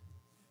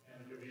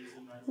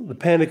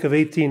Panic of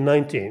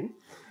 1819.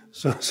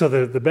 So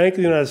the Bank of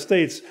the United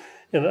States,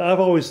 and I've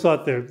always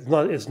thought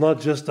it's not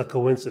just a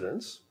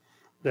coincidence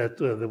that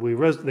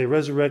they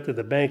resurrected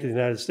the Bank of the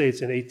United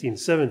States in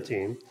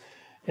 1817.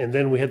 And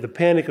then we had the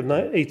Panic of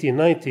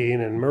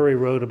 1819, and Murray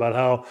wrote about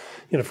how,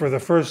 for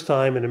the first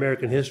time in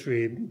American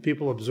history,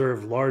 people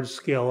observed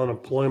large-scale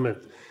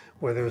unemployment,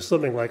 where there was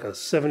something like a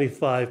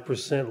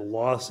 75%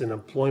 loss in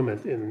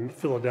employment in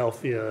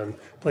Philadelphia and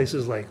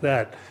places like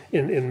that,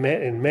 in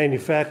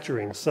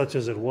manufacturing, such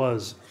as it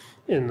was.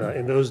 in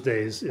those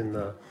days in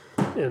the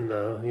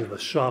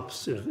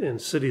shops in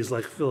cities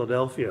like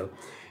Philadelphia.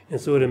 And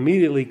so it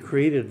immediately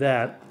created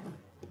that.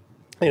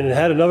 And it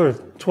had another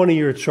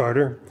 20-year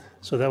charter,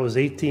 so that was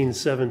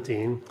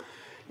 1817.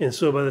 And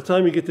so by the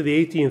time you get to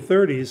the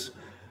 1830s,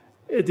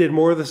 it did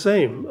more of the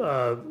same.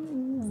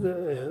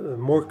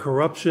 More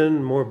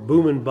corruption, more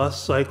boom and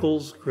bust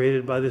cycles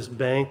created by this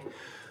bank.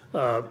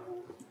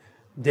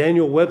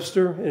 Daniel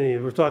Webster,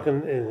 and we're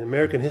talking in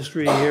American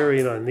history here,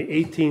 in the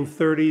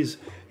 1830s,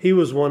 he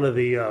was one of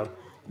the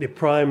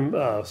prime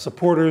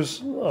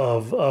supporters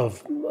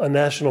of a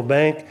national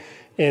bank.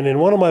 And in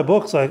one of my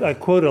books, I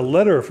quote a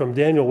letter from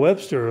Daniel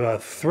Webster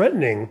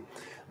threatening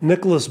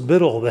Nicholas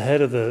Biddle, the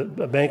head of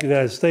the Bank of the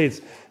United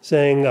States,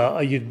 saying,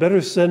 you'd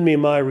better send me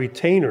my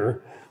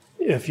retainer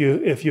if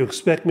you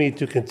expect me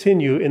to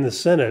continue in the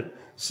Senate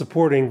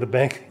supporting the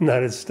Bank of the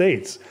United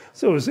States.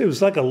 So it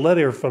was like a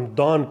letter from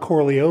Don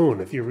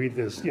Corleone. If you read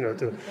this,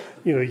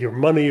 your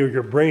money or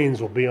your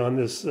brains will be on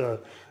this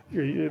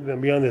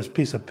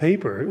piece of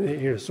paper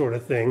here, sort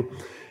of thing.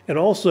 And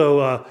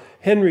also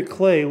Henry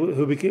Clay,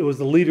 who was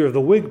the leader of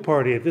the Whig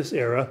Party at this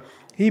era,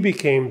 he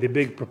became the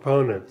big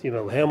proponent.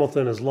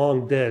 Hamilton is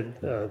long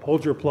dead.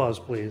 Hold your applause,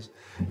 please.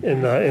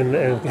 And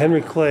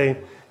Henry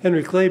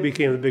Clay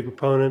became the big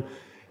proponent.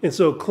 And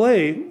so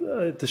Clay,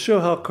 to show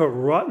how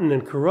rotten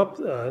and corrupt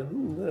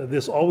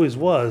this always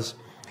was,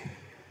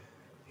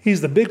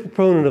 he's the big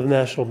proponent of the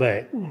National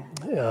Bank.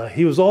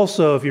 He was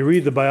also, if you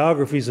read the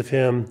biographies of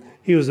him,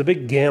 he was a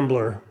big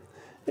gambler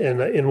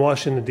in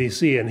Washington,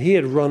 D.C., and he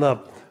had run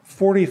up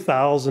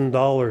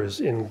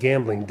 $40,000 in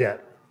gambling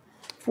debt.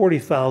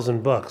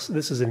 $40,000.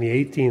 This is in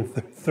the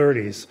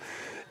 1830s.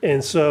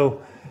 And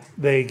so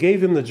they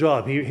gave him the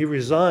job. He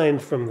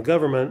resigned from the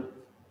government,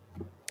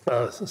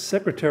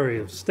 Secretary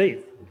of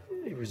State.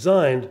 He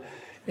resigned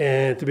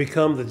and to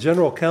become the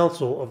general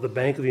counsel of the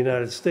Bank of the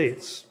United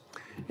States.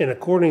 And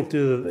according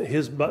to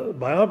his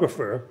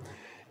biographer,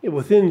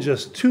 within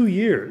just 2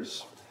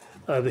 years,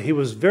 he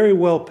was very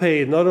well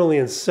paid, not only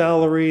in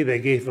salary. They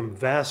gave him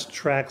vast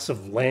tracts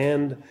of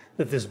land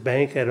that this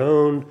bank had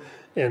owned,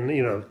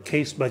 and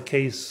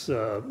case-by-case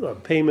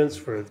payments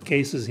for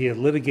cases he had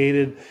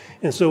litigated.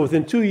 And so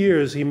within 2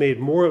 years, he made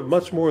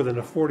much more than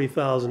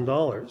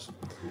 $40,000.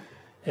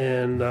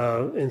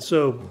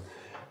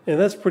 And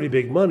that's pretty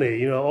big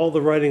money. All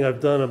the writing I've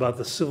done about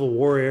the Civil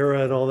War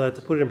era and all that,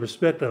 to put it in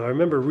perspective, I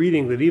remember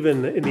reading that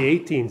even in the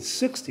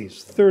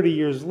 1860s, 30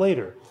 years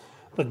later,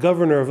 the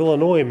governor of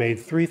Illinois made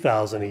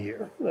 $3,000 a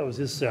year. That was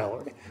his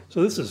salary.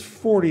 So this is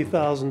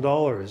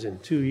 $40,000 in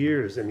 2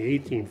 years in the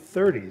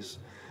 1830s.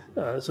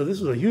 So this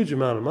was a huge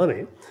amount of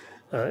money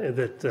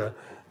that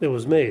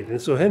was made.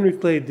 And so Henry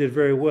Clay did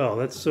very well.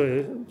 That's so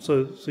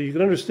you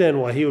can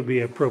understand why he would be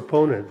a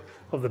proponent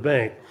of the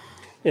bank.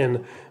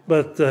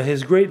 But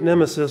his great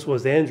nemesis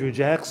was Andrew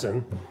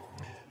Jackson,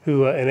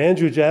 and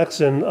Andrew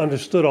Jackson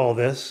understood all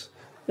this.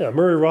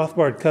 Murray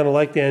Rothbard kind of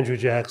liked Andrew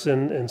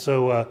Jackson, and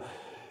so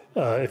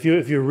if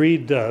you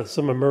read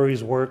some of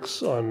Murray's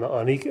works on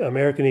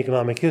American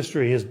economic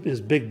history,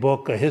 his big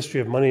book, A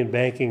History of Money and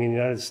Banking in the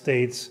United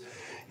States,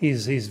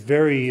 he's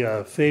very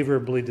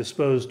favorably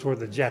disposed toward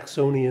the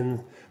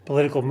Jacksonian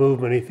political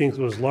movement. He thinks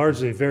it was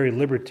largely a very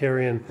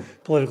libertarian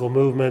political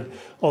movement,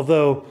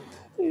 although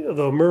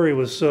Murray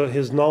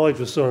his knowledge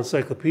was so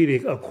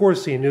encyclopedic. Of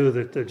course, he knew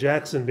that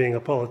Jackson, being a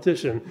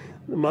politician,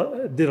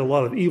 did a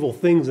lot of evil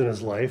things in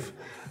his life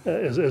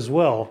as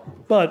well.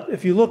 But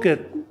if you look at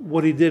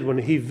what he did when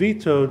he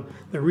vetoed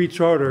the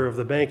recharter of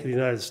the Bank of the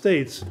United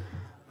States,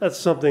 that's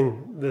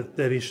something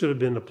that he should have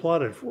been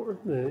applauded for.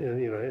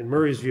 In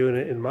Murray's view, and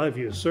in my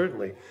view,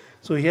 certainly.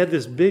 So he had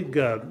this big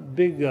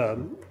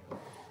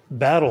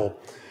battle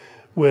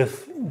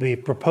with the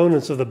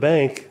proponents of the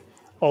bank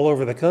all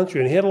over the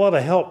country, and he had a lot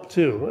of help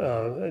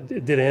too.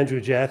 Did Andrew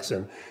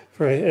Jackson?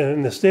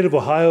 In the state of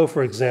Ohio,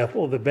 for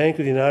example, the Bank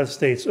of the United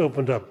States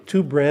opened up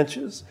 2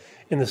 branches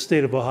in the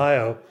state of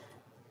Ohio,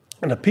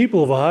 and the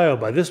people of Ohio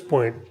by this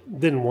point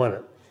didn't want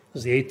it. It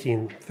was the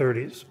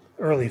 1830s,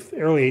 early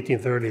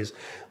 1830s.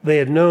 They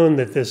had known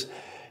that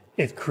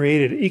it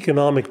created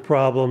economic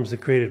problems, it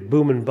created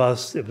boom and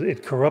bust,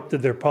 it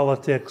corrupted their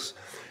politics,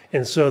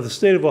 and so the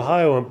state of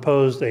Ohio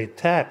imposed a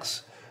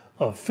tax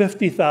of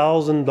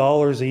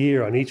 $50,000 a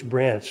year on each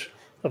branch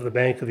of the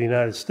Bank of the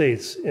United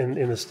States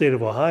in the state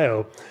of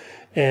Ohio.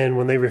 And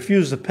when they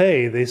refused to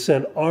pay, they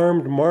sent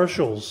armed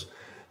marshals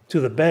to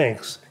the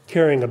banks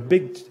carrying a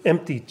big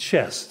empty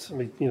chest,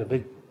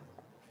 big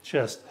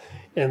chest.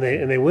 And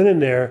they went in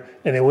there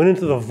and they went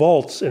into the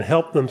vaults and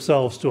helped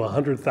themselves to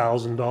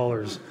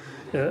 $100,000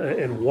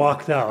 and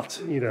walked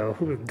out,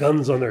 with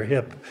guns on their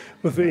hip,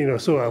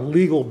 so a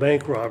legal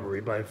bank robbery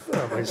by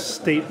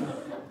state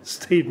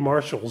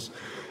marshals.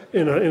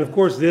 And of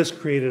course, this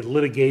created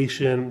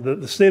litigation.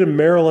 The state of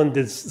Maryland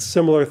did a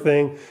similar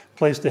thing,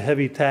 placed a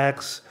heavy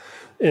tax.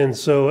 And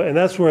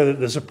that's where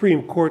the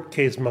Supreme Court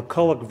case,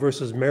 McCulloch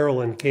versus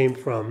Maryland, came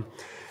from,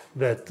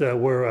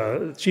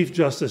 where Chief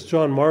Justice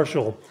John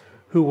Marshall,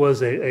 who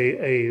was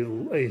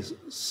a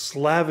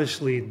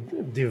slavishly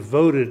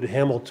devoted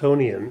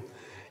Hamiltonian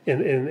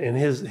And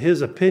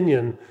his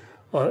opinion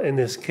in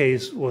this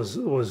case was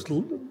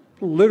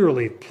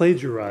literally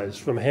plagiarized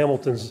from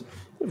Hamilton's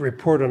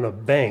report on a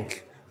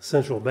bank,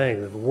 central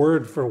bank.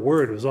 Word for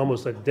word, it was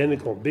almost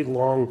identical, big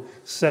long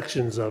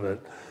sections of it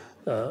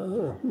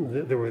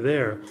that were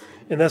there.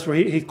 And that's where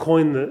he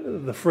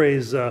coined the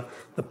phrase, the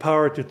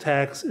power to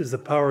tax is the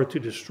power to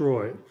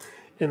destroy.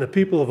 And the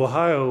people of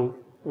Ohio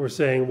were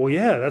saying, well,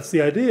 yeah, that's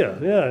the idea.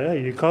 Yeah,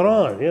 you caught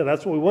on. Yeah,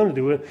 that's what we want to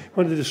do. We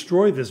want to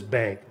destroy this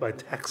bank by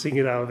taxing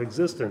it out of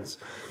existence.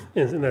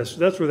 And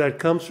that's where that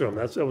comes from.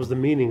 That was the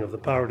meaning of the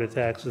power to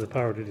tax is the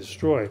power to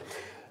destroy.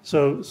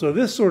 So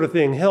this sort of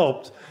thing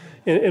helped.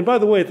 And by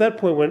the way, at that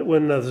point,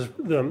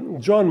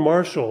 when John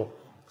Marshall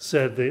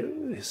said,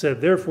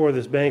 therefore,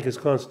 this bank is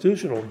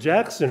constitutional,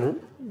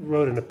 Jackson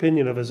wrote an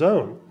opinion of his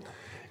own.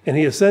 And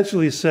he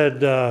essentially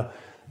said,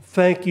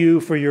 thank you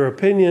for your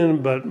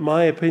opinion, but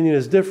my opinion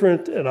is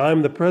different, and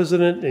I'm the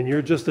president, and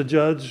you're just a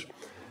judge.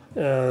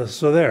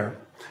 So there.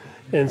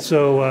 And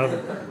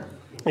so,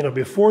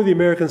 before the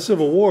American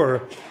Civil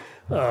War,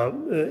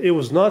 it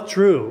was not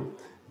true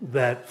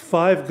that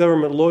 5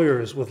 government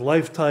lawyers with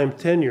lifetime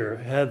tenure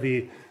had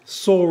the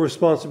sole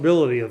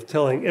responsibility of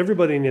telling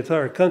everybody in the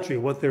entire country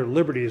what their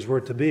liberties were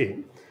to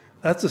be.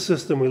 That's the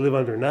system we live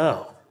under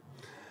now.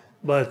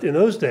 But in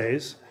those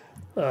days,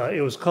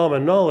 it was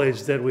common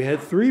knowledge that we had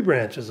 3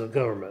 branches of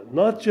government,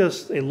 not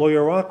just a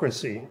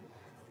lawyerocracy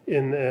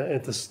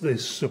at the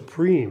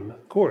Supreme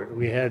Court.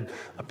 We had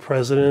a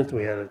president,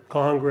 we had a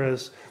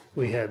Congress,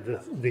 we had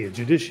the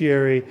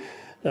judiciary,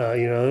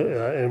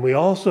 and we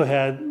also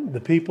had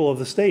the people of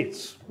the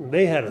states.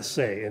 They had a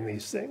say in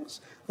these things,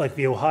 like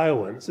the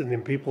Ohioans and the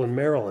people in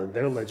Maryland,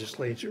 their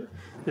legislature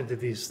that did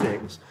these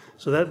things.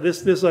 So that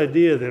this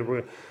idea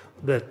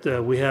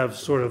that we have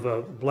sort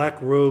of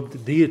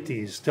black-robed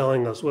deities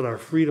telling us what our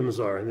freedoms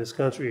are in this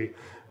country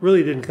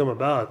really didn't come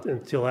about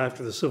until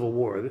after the Civil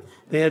War.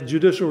 They had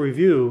judicial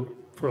review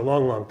for a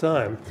long, long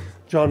time.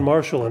 John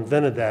Marshall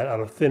invented that out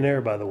of thin air,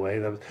 by the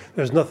way.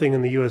 There's nothing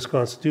in the U.S.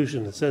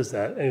 Constitution that says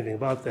that, anything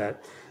about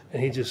that.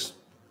 And he just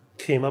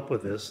came up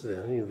with this,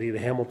 the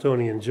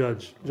Hamiltonian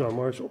judge, John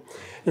Marshall.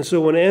 And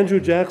so when Andrew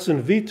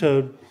Jackson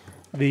vetoed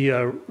the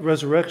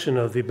resurrection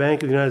of the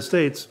Bank of the United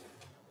States,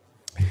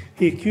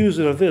 he accused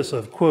it of this,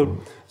 of,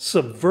 quote,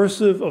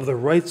 subversive of the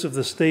rights of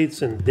the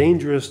states and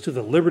dangerous to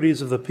the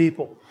liberties of the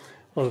people.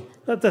 Well,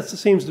 that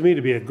seems to me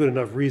to be a good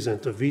enough reason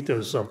to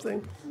veto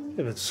something,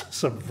 if it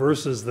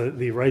subverses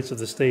the rights of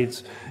the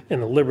states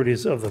and the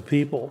liberties of the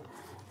people.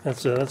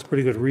 That's a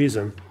pretty good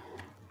reason.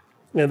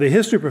 And the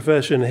history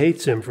profession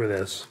hates him for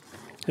this.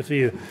 If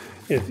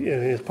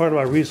as part of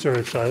my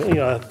research,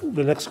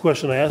 the next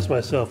question I asked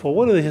myself, well,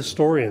 what do the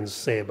historians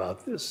say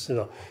about this?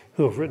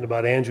 Who have written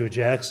about Andrew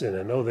Jackson,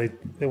 and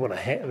they want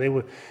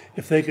to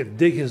if they could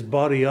dig his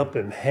body up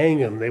and hang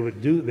him, they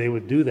would do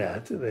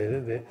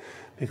that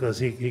because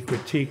he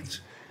critiqued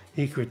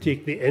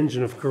the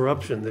engine of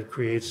corruption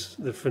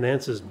that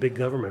finances big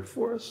government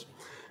for us.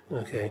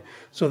 Okay,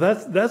 so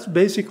that's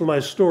basically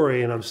my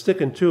story, and I'm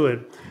sticking to it.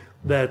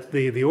 That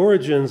the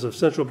origins of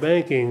central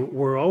banking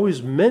were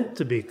always meant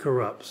to be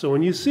corrupt. So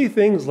when you see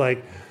things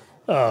like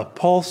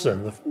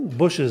Paulson,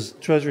 Bush's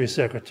Treasury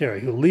Secretary,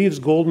 who leaves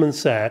Goldman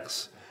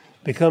Sachs,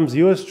 becomes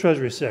U.S.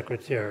 Treasury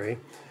Secretary,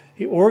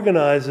 he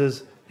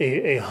organizes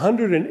a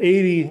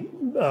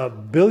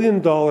 $180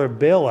 billion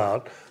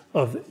bailout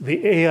of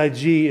the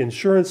AIG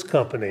insurance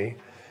company,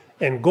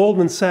 and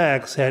Goldman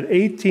Sachs had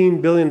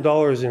 $18 billion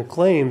in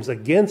claims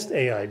against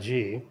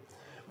AIG,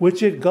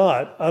 which it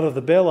got out of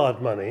the bailout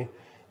money.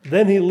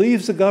 Then he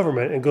leaves the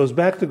government and goes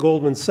back to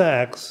Goldman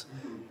Sachs,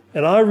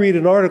 and I read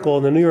an article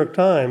in the New York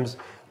Times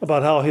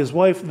about how his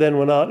wife then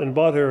went out and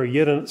bought her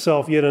yet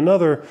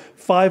another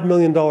 $5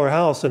 million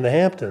house in the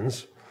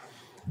Hamptons.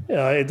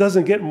 It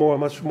doesn't get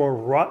much more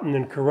rotten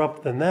and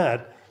corrupt than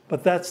that,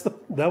 but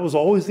that was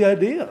always the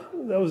idea.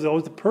 That was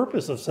always the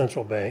purpose of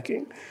central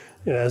banking.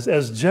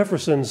 As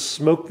Jefferson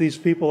smoked these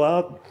people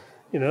out,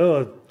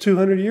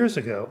 200 years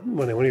ago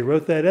when he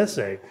wrote that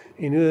essay,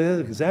 he knew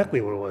that's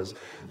exactly what it was.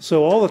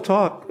 So all the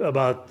talk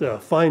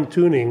about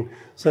fine-tuning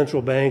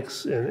central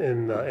banks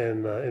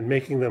and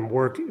making them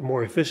work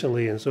more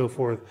efficiently and so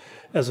forth,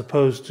 as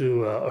opposed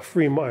to a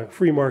free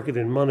market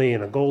in money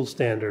and a gold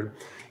standard,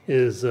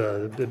 is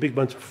a big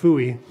bunch of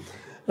phooey.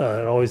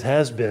 It always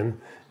has been,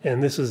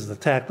 and this is the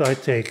tact I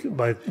take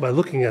by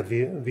looking at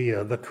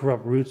the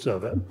corrupt roots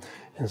of it.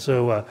 And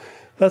so.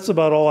 That's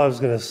about all I was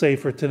going to say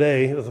for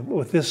today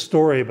with this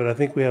story, but I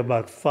think we have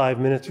about 5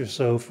 minutes or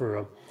so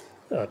for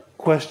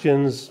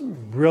questions,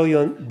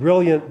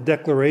 brilliant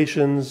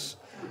declarations,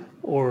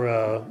 or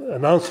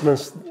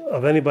announcements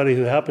of anybody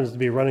who happens to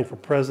be running for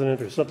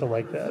president or something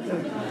like that.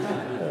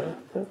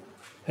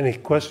 Any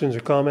questions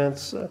or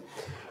comments?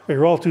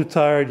 You're all too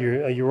tired.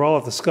 You were all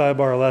at the Sky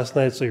Bar last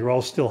night, so you're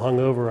all still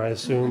hungover, I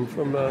assume,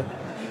 from...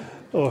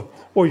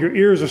 Or your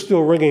ears are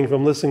still ringing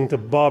from listening to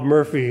Bob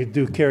Murphy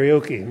do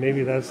karaoke.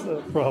 Maybe that's the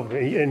problem.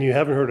 And you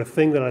haven't heard a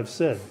thing that I've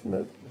said.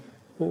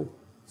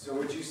 So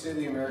would you say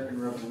the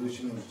American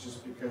Revolution was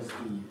just because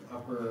the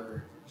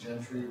upper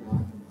gentry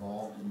weren't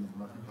involved in the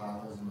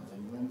mercantilism of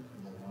England,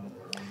 and they wanted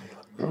their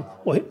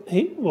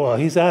own. Well,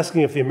 he's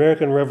asking if the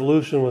American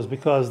Revolution was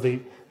because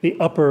the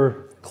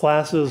upper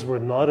classes were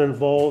not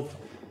involved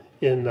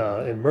in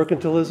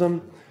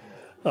mercantilism.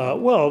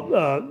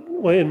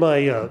 In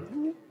my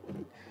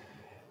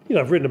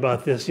I've written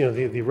about this.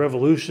 The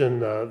revolution,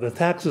 the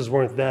taxes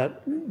weren't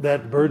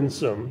that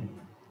burdensome,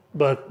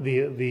 but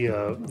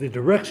the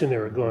direction they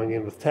were going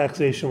in with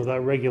taxation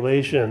without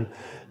regulation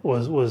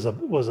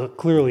was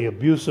clearly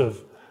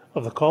abusive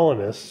of the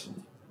colonists.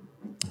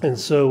 And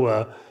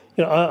so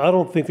I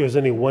don't think there's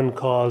any one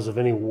cause of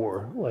any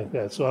war like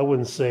that. So I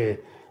wouldn't say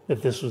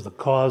that this was the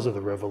cause of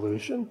the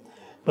revolution.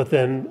 But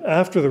then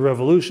after the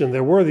revolution,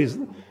 there were these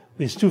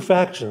two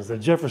factions, the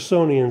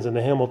Jeffersonians and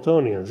the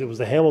Hamiltonians. It was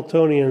the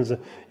Hamiltonians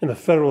in the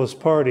Federalist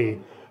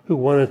Party who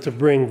wanted to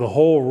bring the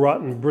whole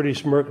rotten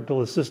British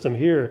mercantilist system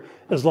here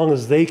as long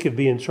as they could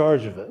be in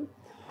charge of it.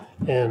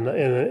 And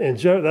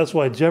that's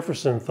why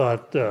Jefferson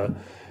thought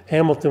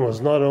Hamilton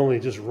was not only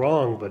just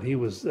wrong, but he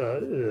was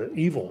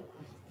evil,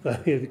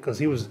 because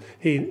he was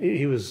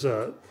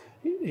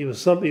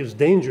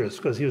dangerous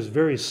because he was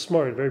very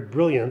smart, very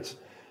brilliant,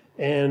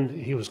 and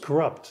he was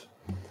corrupt.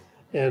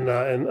 And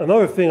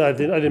another thing I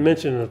didn't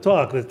mention in the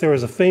talk, that there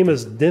was a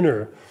famous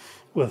dinner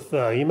with, you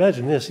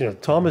imagine this,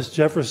 Thomas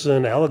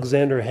Jefferson,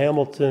 Alexander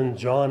Hamilton,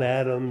 John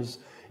Adams,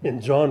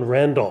 and John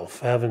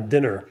Randolph having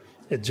dinner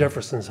at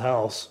Jefferson's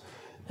house.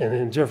 And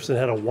then Jefferson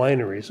had a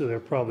winery, so they're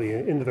probably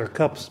into their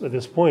cups at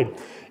this point.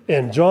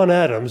 And John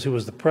Adams, who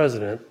was the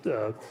president,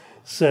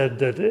 said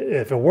that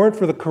if it weren't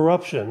for the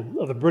corruption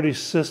of the British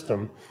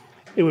system,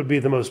 it would be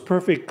the most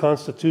perfect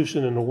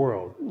constitution in the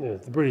world. The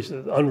British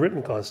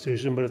unwritten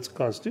constitution, but it's a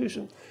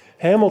constitution.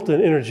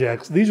 Hamilton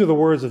interjects, these are the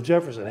words of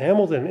Jefferson.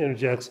 Hamilton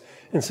interjects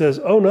and says,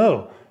 oh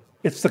no,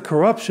 it's the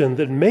corruption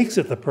that makes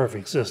it the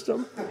perfect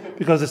system,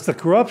 because it's the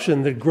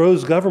corruption that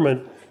grows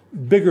government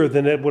bigger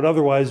than it would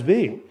otherwise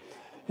be.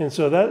 And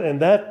so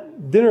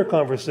that dinner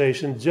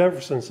conversation,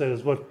 Jefferson said,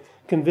 is what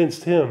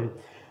convinced him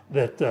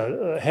that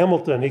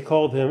Hamilton, he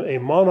called him a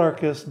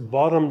monarchist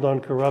bottomed on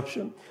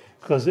corruption.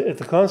 Because at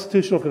the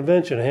Constitutional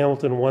Convention,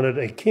 Hamilton wanted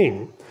a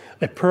king,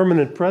 a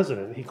permanent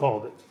president, he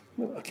called it,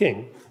 a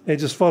king. They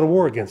just fought a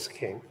war against the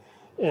king.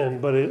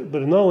 But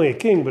not only a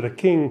king, but a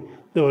king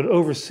that would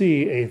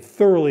oversee a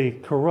thoroughly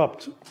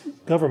corrupt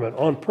government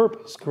on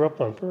purpose,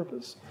 corrupt on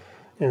purpose.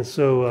 And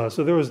so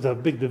there was the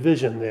big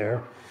division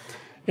there.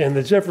 And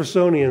the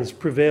Jeffersonians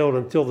prevailed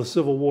until the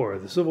Civil War.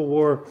 The Civil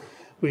War,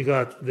 we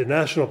got the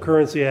National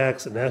Currency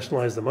Acts that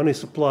nationalized the money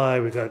supply.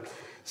 We got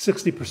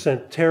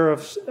 60%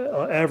 tariffs,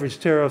 average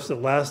tariffs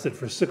that lasted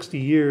for 60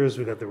 years.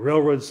 We got the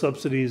railroad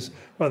subsidies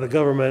by the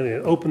government, and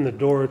it opened the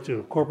door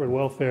to corporate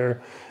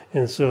welfare.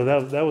 And so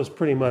that was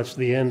pretty much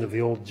the end of the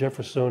old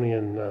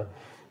Jeffersonian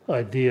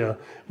idea.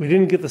 We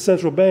didn't get the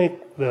central bank.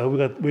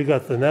 We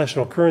got the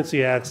National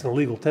Currency Acts and the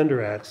Legal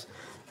Tender Acts,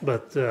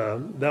 but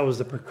that was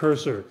the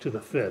precursor to the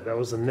Fed. That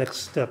was the next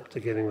step to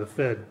getting the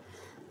Fed,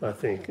 I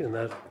think, in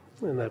that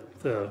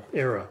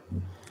era.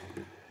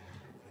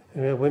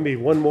 Maybe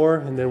one more,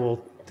 and then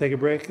we'll take a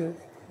break. Yeah.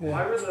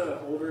 Why were the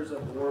holders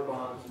of war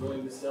bonds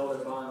willing to sell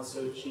their bonds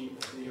so cheap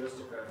to the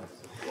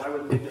aristocrats? Why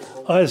wouldn't they just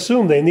hold them? I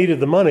assume they needed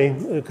the money,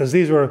 because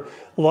a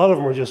lot of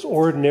them were just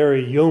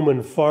ordinary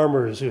yeoman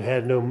farmers who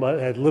had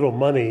little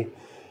money,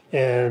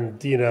 and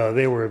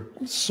they were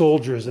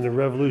soldiers in the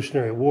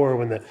Revolutionary War.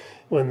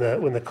 When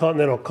the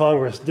Continental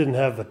Congress didn't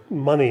have the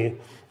money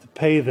to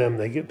pay them,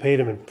 they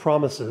paid them in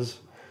promises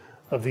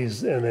of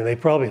these, and then they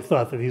probably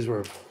thought that these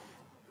were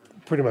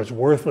pretty much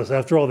worthless.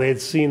 After all, they had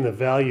seen the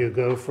value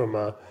go from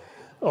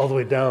all the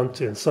way down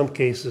to, in some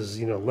cases,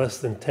 less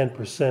than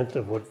 10%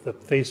 of what the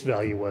face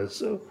value was.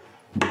 So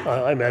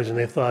I imagine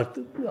they thought,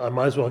 I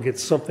might as well get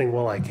something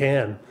while I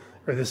can,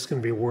 or this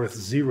can be worth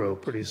zero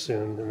pretty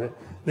soon. And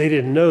they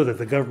didn't know that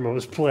the government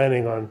was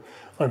planning on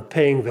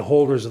paying the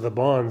holders of the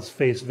bonds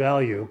face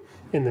value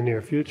in the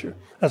near future.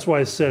 That's why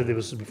I said it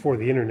was before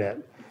the internet,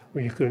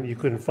 where you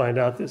couldn't find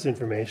out this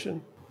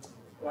information.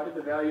 Why did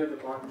the value of the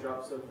bond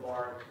drop so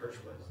far in the first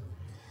place?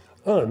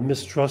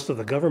 Mistrust of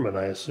the government,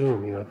 I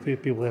assume.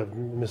 People have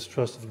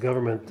mistrust of the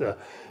government,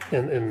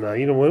 when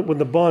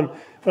the bond.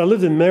 When I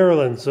lived in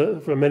Maryland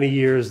for many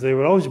years, they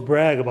would always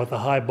brag about the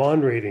high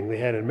bond rating they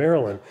had in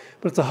Maryland.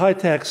 But it's a high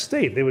tax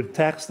state. They would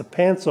tax the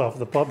pants off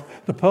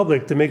the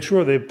public to make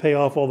sure they pay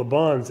off all the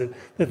bonds that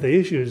they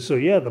issued. So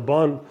yeah, the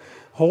bond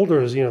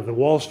holders, the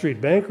Wall Street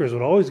bankers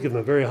would always give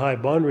them a very high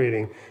bond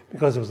rating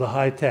because it was a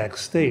high tax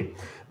state.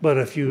 But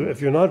if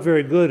you're not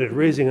very good at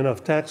raising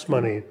enough tax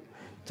money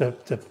to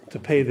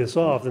pay this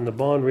off, then the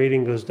bond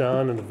rating goes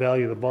down and the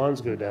value of the bonds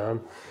go down.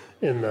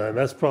 And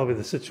that's probably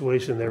the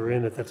situation they were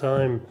in at the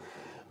time.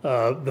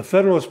 The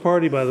Federalist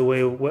Party, by the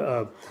way,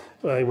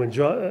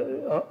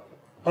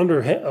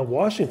 under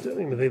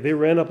Washington, they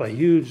ran up a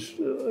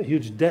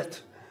huge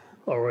debt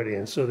already.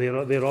 And so they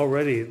had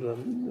already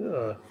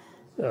went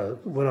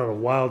on a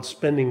wild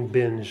spending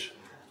binge,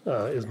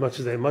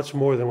 much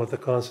more than what the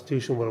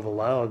Constitution would have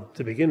allowed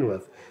to begin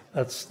with.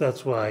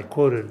 That's why I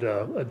quoted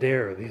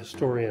Adair, the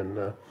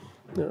historian,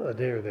 a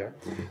day or there.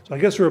 So I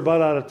guess we're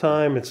about out of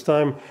time. It's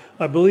time.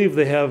 I believe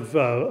they have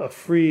a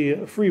free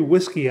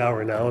whiskey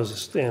hour now as a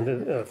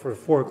stand for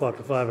 4 o'clock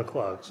to 5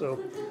 o'clock. So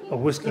a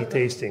whiskey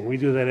tasting. We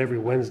do that every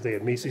Wednesday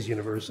at Macy's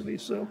University.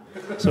 So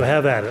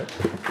have at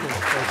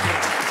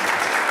it.